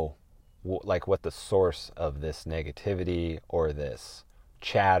know what the source of this negativity or this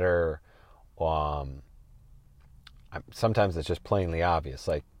chatter, sometimes it's just plainly obvious,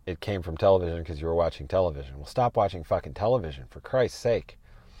 like it came from television because you were watching television. Well, stop watching fucking television, for Christ's sake.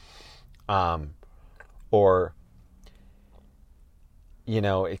 Or,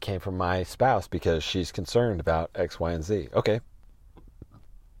 it came from my spouse because she's concerned about X, Y, and Z. Okay.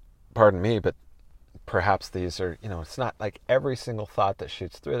 Pardon me, but perhaps these are, it's not like every single thought that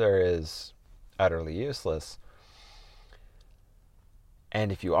shoots through there is utterly useless.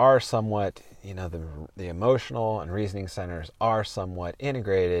 And if you are somewhat, the emotional and reasoning centers are somewhat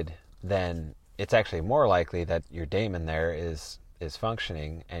integrated, then it's actually more likely that your daemon there is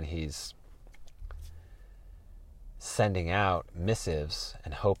functioning and he's sending out missives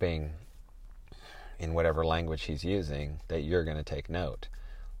and hoping in whatever language he's using that you're going to take note.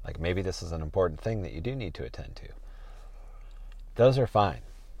 Like maybe this is an important thing that you do need to attend to. Those are fine.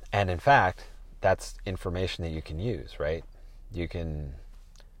 And in fact, that's information that you can use, right? You can,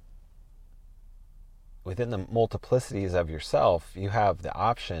 within the multiplicities of yourself, you have the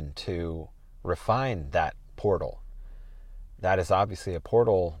option to refine that portal. That is obviously a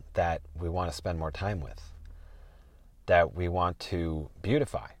portal that we want to spend more time with, that we want to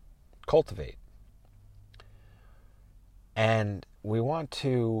beautify, cultivate. And we want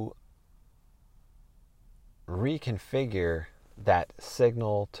to reconfigure that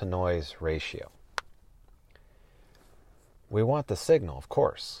signal to noise ratio. We want the signal, of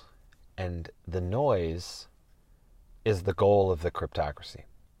course, and the noise is the goal of the cryptocracy.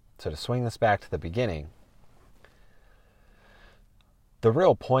 So to swing this back to the beginning, the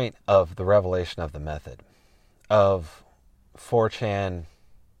real point of the revelation of the method, of 4chan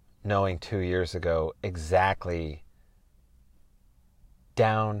knowing 2 years ago exactly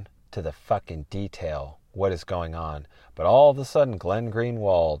down to the fucking detail what is going on, but all of a sudden Glenn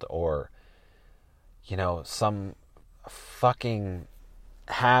Greenwald or some fucking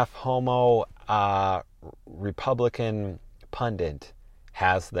half homo Republican pundit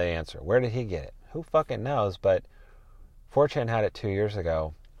has the answer. Where did he get it? Who fucking knows? But 4chan had it 2 years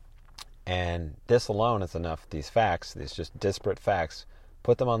ago, and this alone is enough. These facts, these just disparate facts,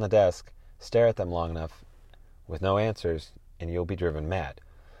 put them on the desk, stare at them long enough with no answers, and you'll be driven mad.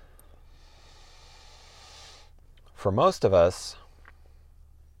 For most of us,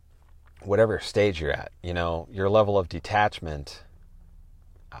 whatever stage you're at, your level of detachment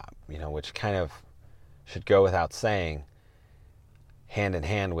which kind of should go without saying, hand in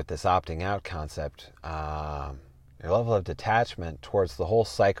hand with this opting out concept, your level of detachment towards the whole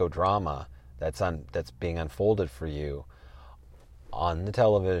psychodrama that's being unfolded for you on the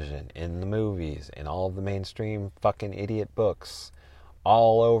television, in the movies, in all of the mainstream fucking idiot books,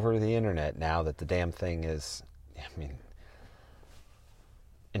 all over the internet now that the damn thing is,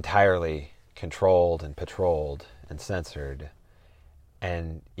 entirely controlled and patrolled and censored.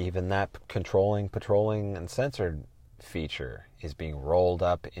 And even that patrolling, and censored feature is being rolled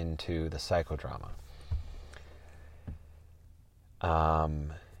up into the psychodrama.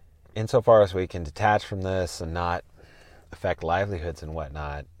 Insofar as we can detach from this and not affect livelihoods and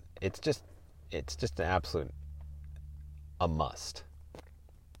whatnot, it's just an absolute a must.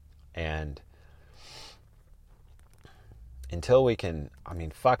 And until we can,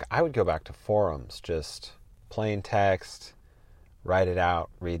 I would go back to forums, just plain text, write it out,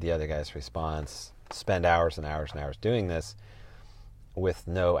 read the other guy's response, spend hours and hours and hours doing this with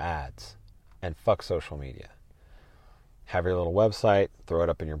no ads, and fuck social media. Have your little website, throw it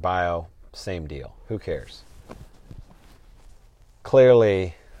up in your bio, same deal. Who cares?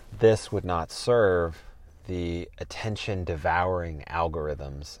 Clearly, this would not serve the attention-devouring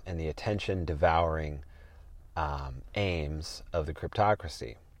algorithms and the attention-devouring aims of the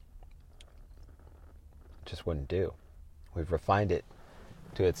cryptocracy. Just wouldn't do. We've refined it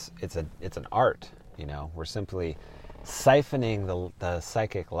to it's an art. We're simply siphoning the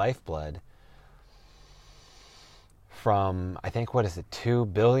psychic lifeblood from, I think, 2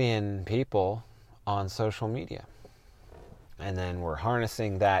 billion people on social media. And then we're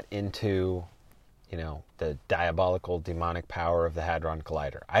harnessing that into, the diabolical, demonic power of the Hadron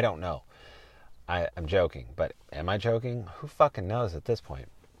Collider. I don't know. I'm joking, but am I joking? Who fucking knows at this point?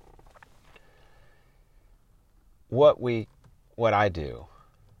 What I do,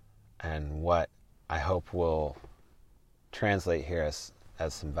 and what I hope will translate here as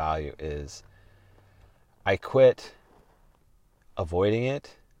some value, is I quit avoiding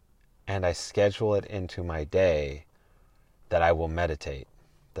it, and I schedule it into my day that I will meditate,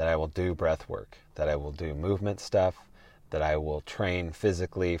 that I will do breath work, that I will do movement stuff, that I will train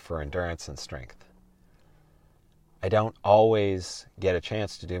physically for endurance and strength. I don't always get a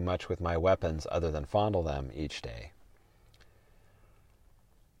chance to do much with my weapons other than fondle them each day.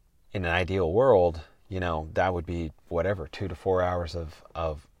 In an ideal world, that would be 2 to 4 hours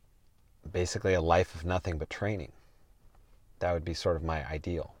of basically a life of nothing but training. That would be sort of my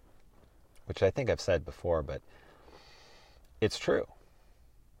ideal, which I think I've said before, but it's true.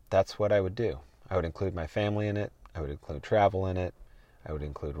 That's what I would do. I would include my family in it. I would include travel in it. I would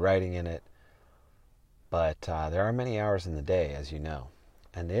include writing in it. But there are many hours in the day, as you know.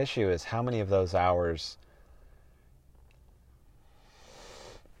 And the issue is how many of those hours,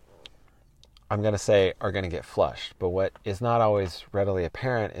 I'm going to say, are going to get flushed. But what is not always readily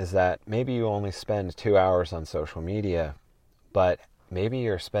apparent is that maybe you only spend 2 hours on social media, but maybe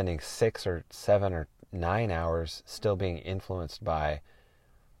you're spending 6 or 7 or 9 hours still being influenced by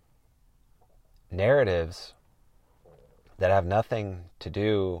narratives that have nothing to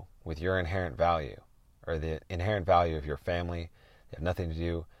do with your inherent value or the inherent value of your family. They have nothing to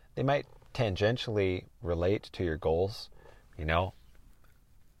do. They might tangentially relate to your goals,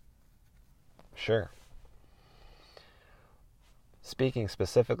 Sure. Speaking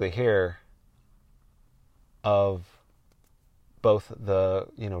specifically here of both the,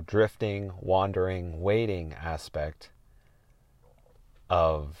 drifting, wandering, waiting aspect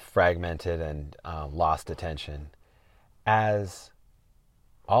of fragmented and lost attention, as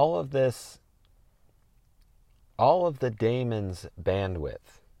all of the daemon's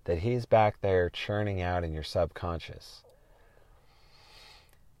bandwidth that he's back there churning out in your subconscious.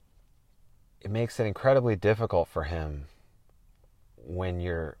 It makes it incredibly difficult for him when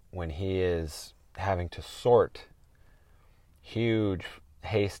he is having to sort huge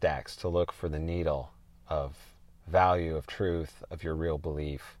haystacks to look for the needle of value, of truth, of your real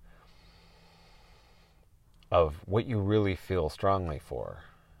belief, of what you really feel strongly for.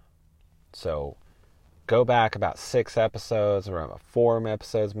 So go back about 6 episodes, or about 4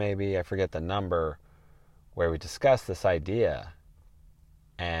 episodes maybe, I forget the number, where we discuss this idea,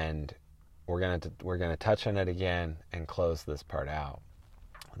 and we're gonna touch on it again and close this part out,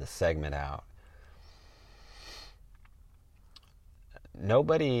 this segment out.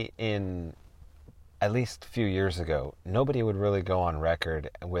 Nobody at least a few years ago, nobody would really go on record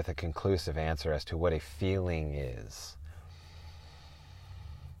with a conclusive answer as to what a feeling is.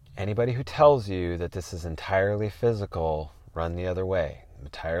 Anybody who tells you that this is entirely physical, run the other way.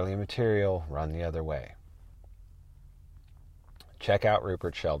 Entirely material, run the other way. check out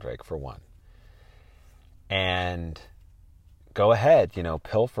Rupert Sheldrake for one. And go ahead,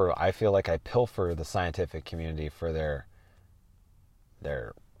 pilfer. I feel like I pilfer the scientific community for their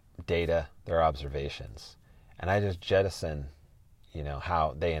data, their observations. And I just jettison,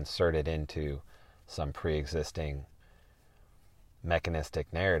 how they insert it into some pre-existing mechanistic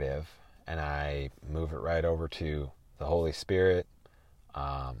narrative, and I move it right over to the Holy Spirit,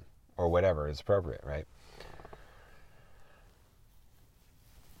 or whatever is appropriate, right?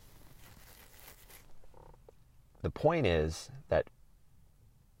 The point is that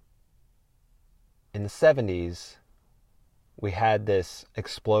in the 70s, we had this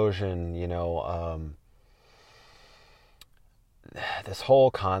explosion, this whole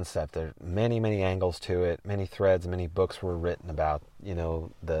concept. There are many, many angles to it, many threads, many books were written about,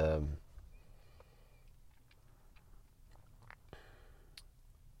 the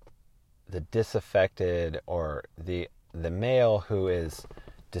disaffected, or the male who is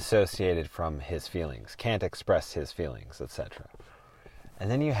dissociated from his feelings, can't express his feelings, etc.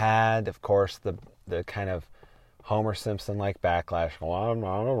 And then you had, of course, the kind of Homer Simpson-like backlash. Well, I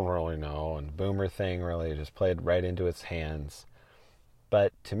don't really know, and boomer thing really just played right into its hands.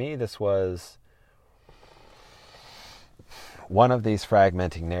 But to me, this was one of these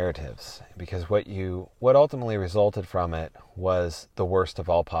fragmenting narratives, because what ultimately resulted from it was the worst of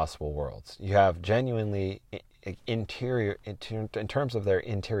all possible worlds. You have genuinely interior, in terms of their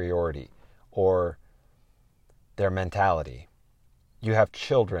interiority or their mentality. You have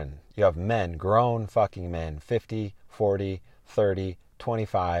children, you have men, grown fucking men, 50, 40, 30,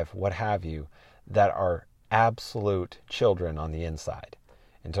 25, what have you, that are absolute children on the inside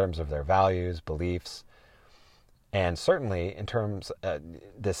in terms of their values, beliefs, and certainly in terms of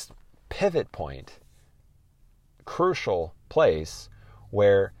this pivot point, crucial place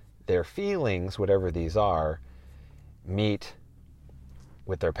where their feelings, whatever these are, meet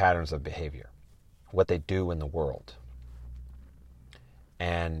with their patterns of behavior, what they do in the world.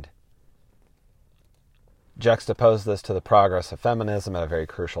 And juxtapose this to the progress of feminism at a very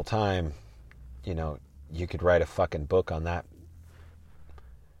crucial time. You could write a fucking book on that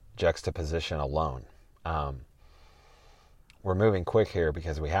juxtaposition alone. We're moving quick here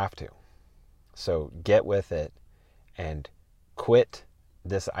because we have to. So get with it and quit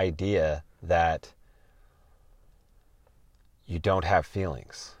this idea that you don't have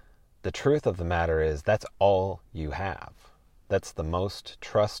feelings. The truth of the matter is that's all you have. That's the most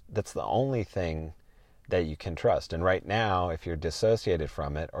trust. That's the only thing that you can trust. And right now, if you're dissociated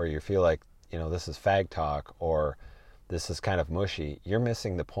from it, or you feel like, this is fag talk, or this is kind of mushy, you're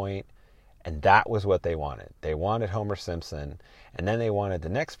missing the point. And that was what they wanted. They wanted Homer Simpson, and then they wanted the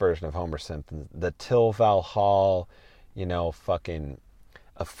next version of Homer Simpson, the Till Valhall, fucking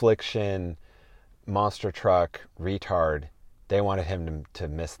affliction, monster truck, retard. They wanted him to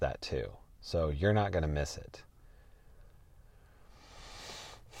miss that too. So you're not going to miss it.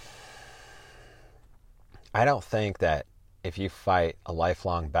 I don't think that if you fight a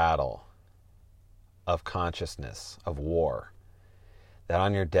lifelong battle of consciousness, of war, that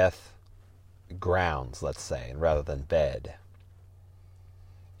on your death grounds, let's say, rather than bed,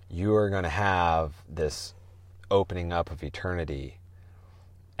 you are going to have this opening up of eternity,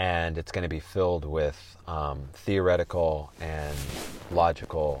 and it's going to be filled with theoretical and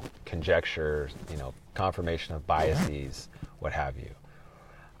logical conjectures, confirmation of biases, what have you.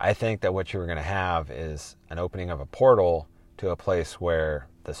 I think that what you're going to have is an opening of a portal to a place where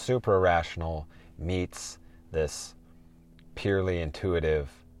the supra-rational meets this purely intuitive,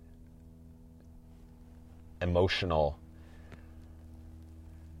 emotional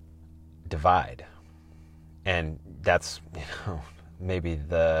divide. And that's, maybe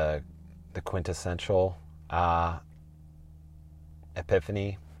the quintessential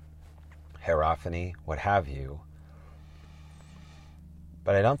epiphany, hierophany, what have you.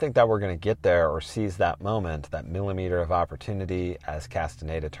 But I don't think that we're going to get there or seize that moment, that millimeter of opportunity, as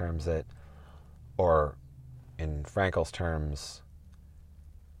Castaneda terms it, or in Frankl's terms,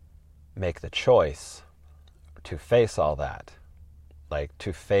 make the choice to face all that. Like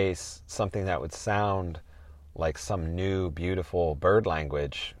to face something that would sound like some new, beautiful bird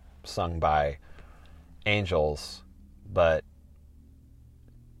language sung by angels, but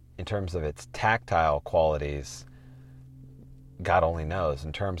in terms of its tactile qualities, God only knows.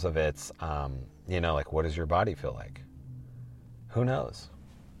 In terms of its, like, what does your body feel like? Who knows?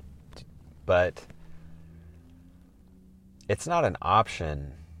 But it's not an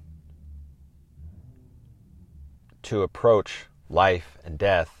option to approach life and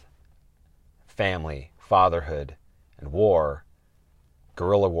death, family, fatherhood, and war,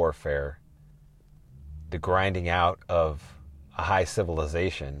 guerrilla warfare, the grinding out of a high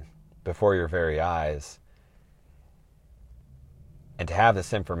civilization before your very eyes, and to have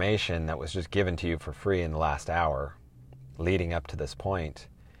this information that was just given to you for free in the last hour leading up to this point,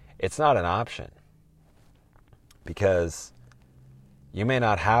 it's not an option, because you may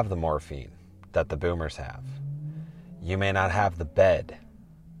not have the morphine that the boomers have. You may not have the bed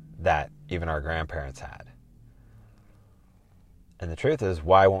that even our grandparents had. And the truth is,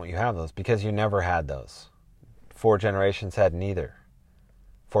 why won't you have those? Because you never had those. 4 generations had neither.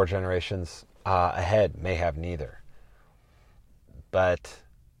 4 generations ahead may have neither. But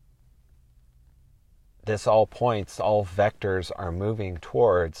this all points, all vectors are moving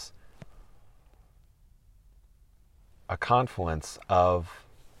towards a confluence of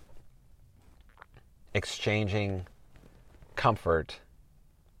exchanging comfort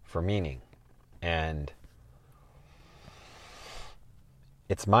for meaning. And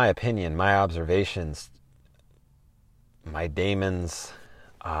it's my opinion, my observations, my daemons,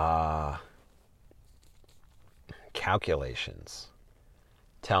 calculations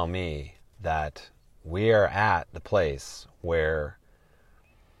tell me that we are at the place where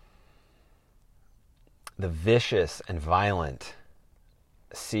the vicious and violent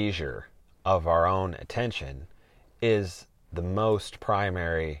seizure of our own attention is the most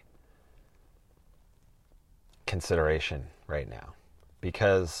primary consideration right now.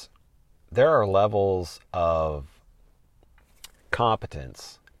 Because there are levels of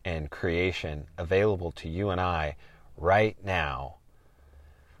competence and creation available to you and I right now,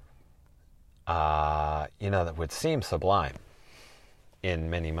 that would seem sublime in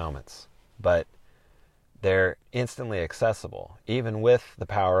many moments. But they're instantly accessible, even with the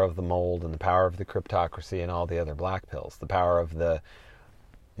power of the mold and the power of the cryptocracy and all the other black pills, the power of the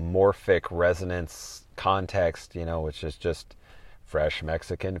morphic resonance context, which is just fresh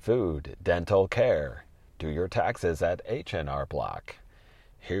Mexican food, dental care, do your taxes at H&R Block.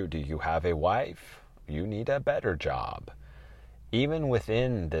 Here, do you have a wife? You need a better job. Even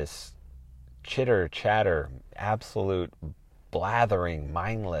within this chitter chatter, absolute blathering,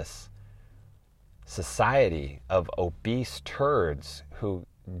 mindless society of obese turds who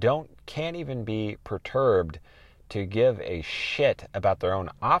can't even be perturbed to give a shit about their own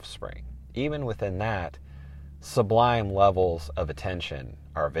offspring. Even within that, sublime levels of attention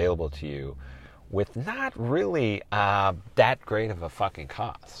are available to you with not really that great of a fucking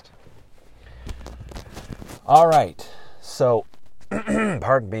cost. All right, so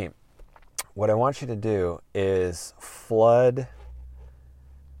pardon me. What I want you to do is flood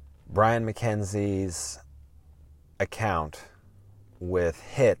Brian McKenzie's account with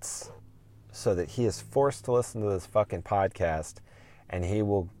hits so that he is forced to listen to this fucking podcast, and he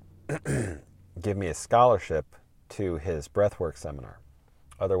will give me a scholarship to his breathwork seminar.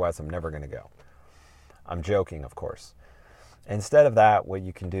 Otherwise, I'm never going to go. I'm joking, of course. Instead of that, what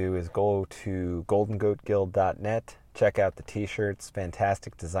you can do is go to goldengoatguild.net, check out the t-shirts,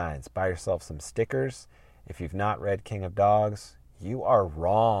 fantastic designs. Buy yourself some stickers. If you've not read King of Dogs, you are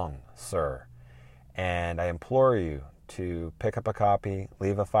wrong, sir. And I implore you to pick up a copy,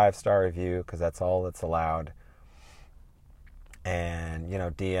 leave a 5-star review, because that's all that's allowed. And,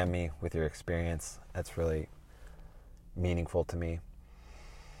 DM me with your experience. That's really meaningful to me.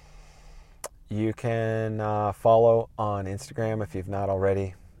 You can follow on Instagram if you've not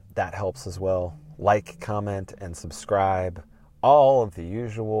already. That helps as well. Like, comment, and subscribe. All of the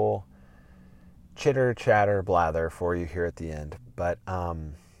usual chitter, chatter, blather for you here at the end. But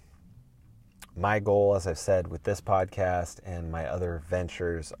my goal, as I've said, with this podcast and my other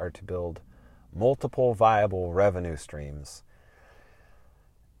ventures are to build multiple viable revenue streams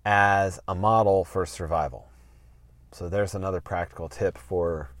as a model for survival. So there's another practical tip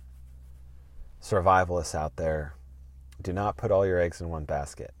for survivalists out there. Do not put all your eggs in one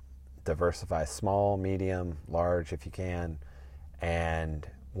basket. Diversify small, medium, large if you can. And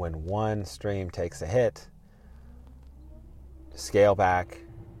when one stream takes a hit, scale back,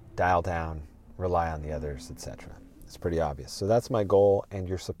 dial down, rely on the others, etc. It's pretty obvious. So that's my goal, and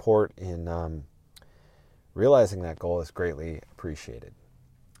your support in realizing that goal is greatly appreciated.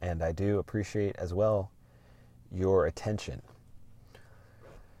 And I do appreciate as well your attention.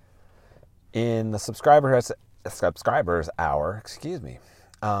 In the subscribers hour,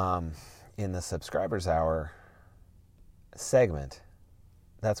 in the subscribers hour segment,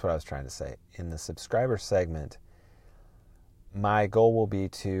 that's what I was trying to say. In the subscriber segment, my goal will be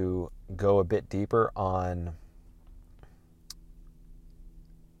to go a bit deeper on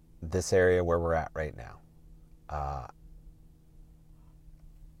this area where we're at right now.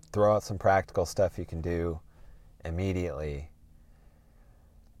 Throw out some practical stuff you can do immediately,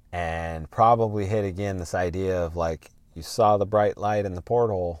 and probably hit again this idea of You saw the bright light in the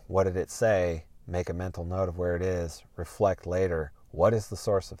portal. What did it say? Make a mental note of where it is. Reflect later. What is the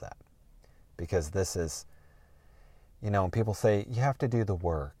source of that? Because this is, when people say you have to do the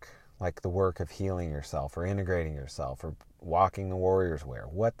work, like the work of healing yourself or integrating yourself or walking the warrior's way,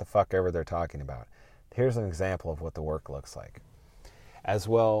 what the fuck ever they're talking about. Here's an example of what the work looks like. As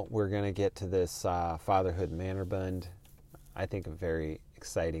well, we're going to get to this fatherhood mannerbund. I think a very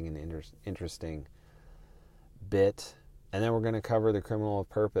exciting and interesting bit. And then we're going to cover the criminal of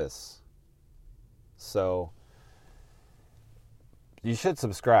purpose. So you should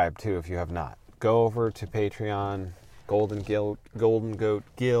subscribe too if you have not. Go over to Patreon, Golden Goat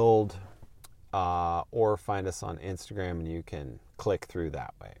Guild, or find us on Instagram and you can click through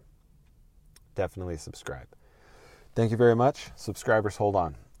that way. Definitely subscribe. Thank you very much. Subscribers, hold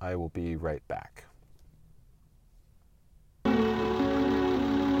on. I will be right back.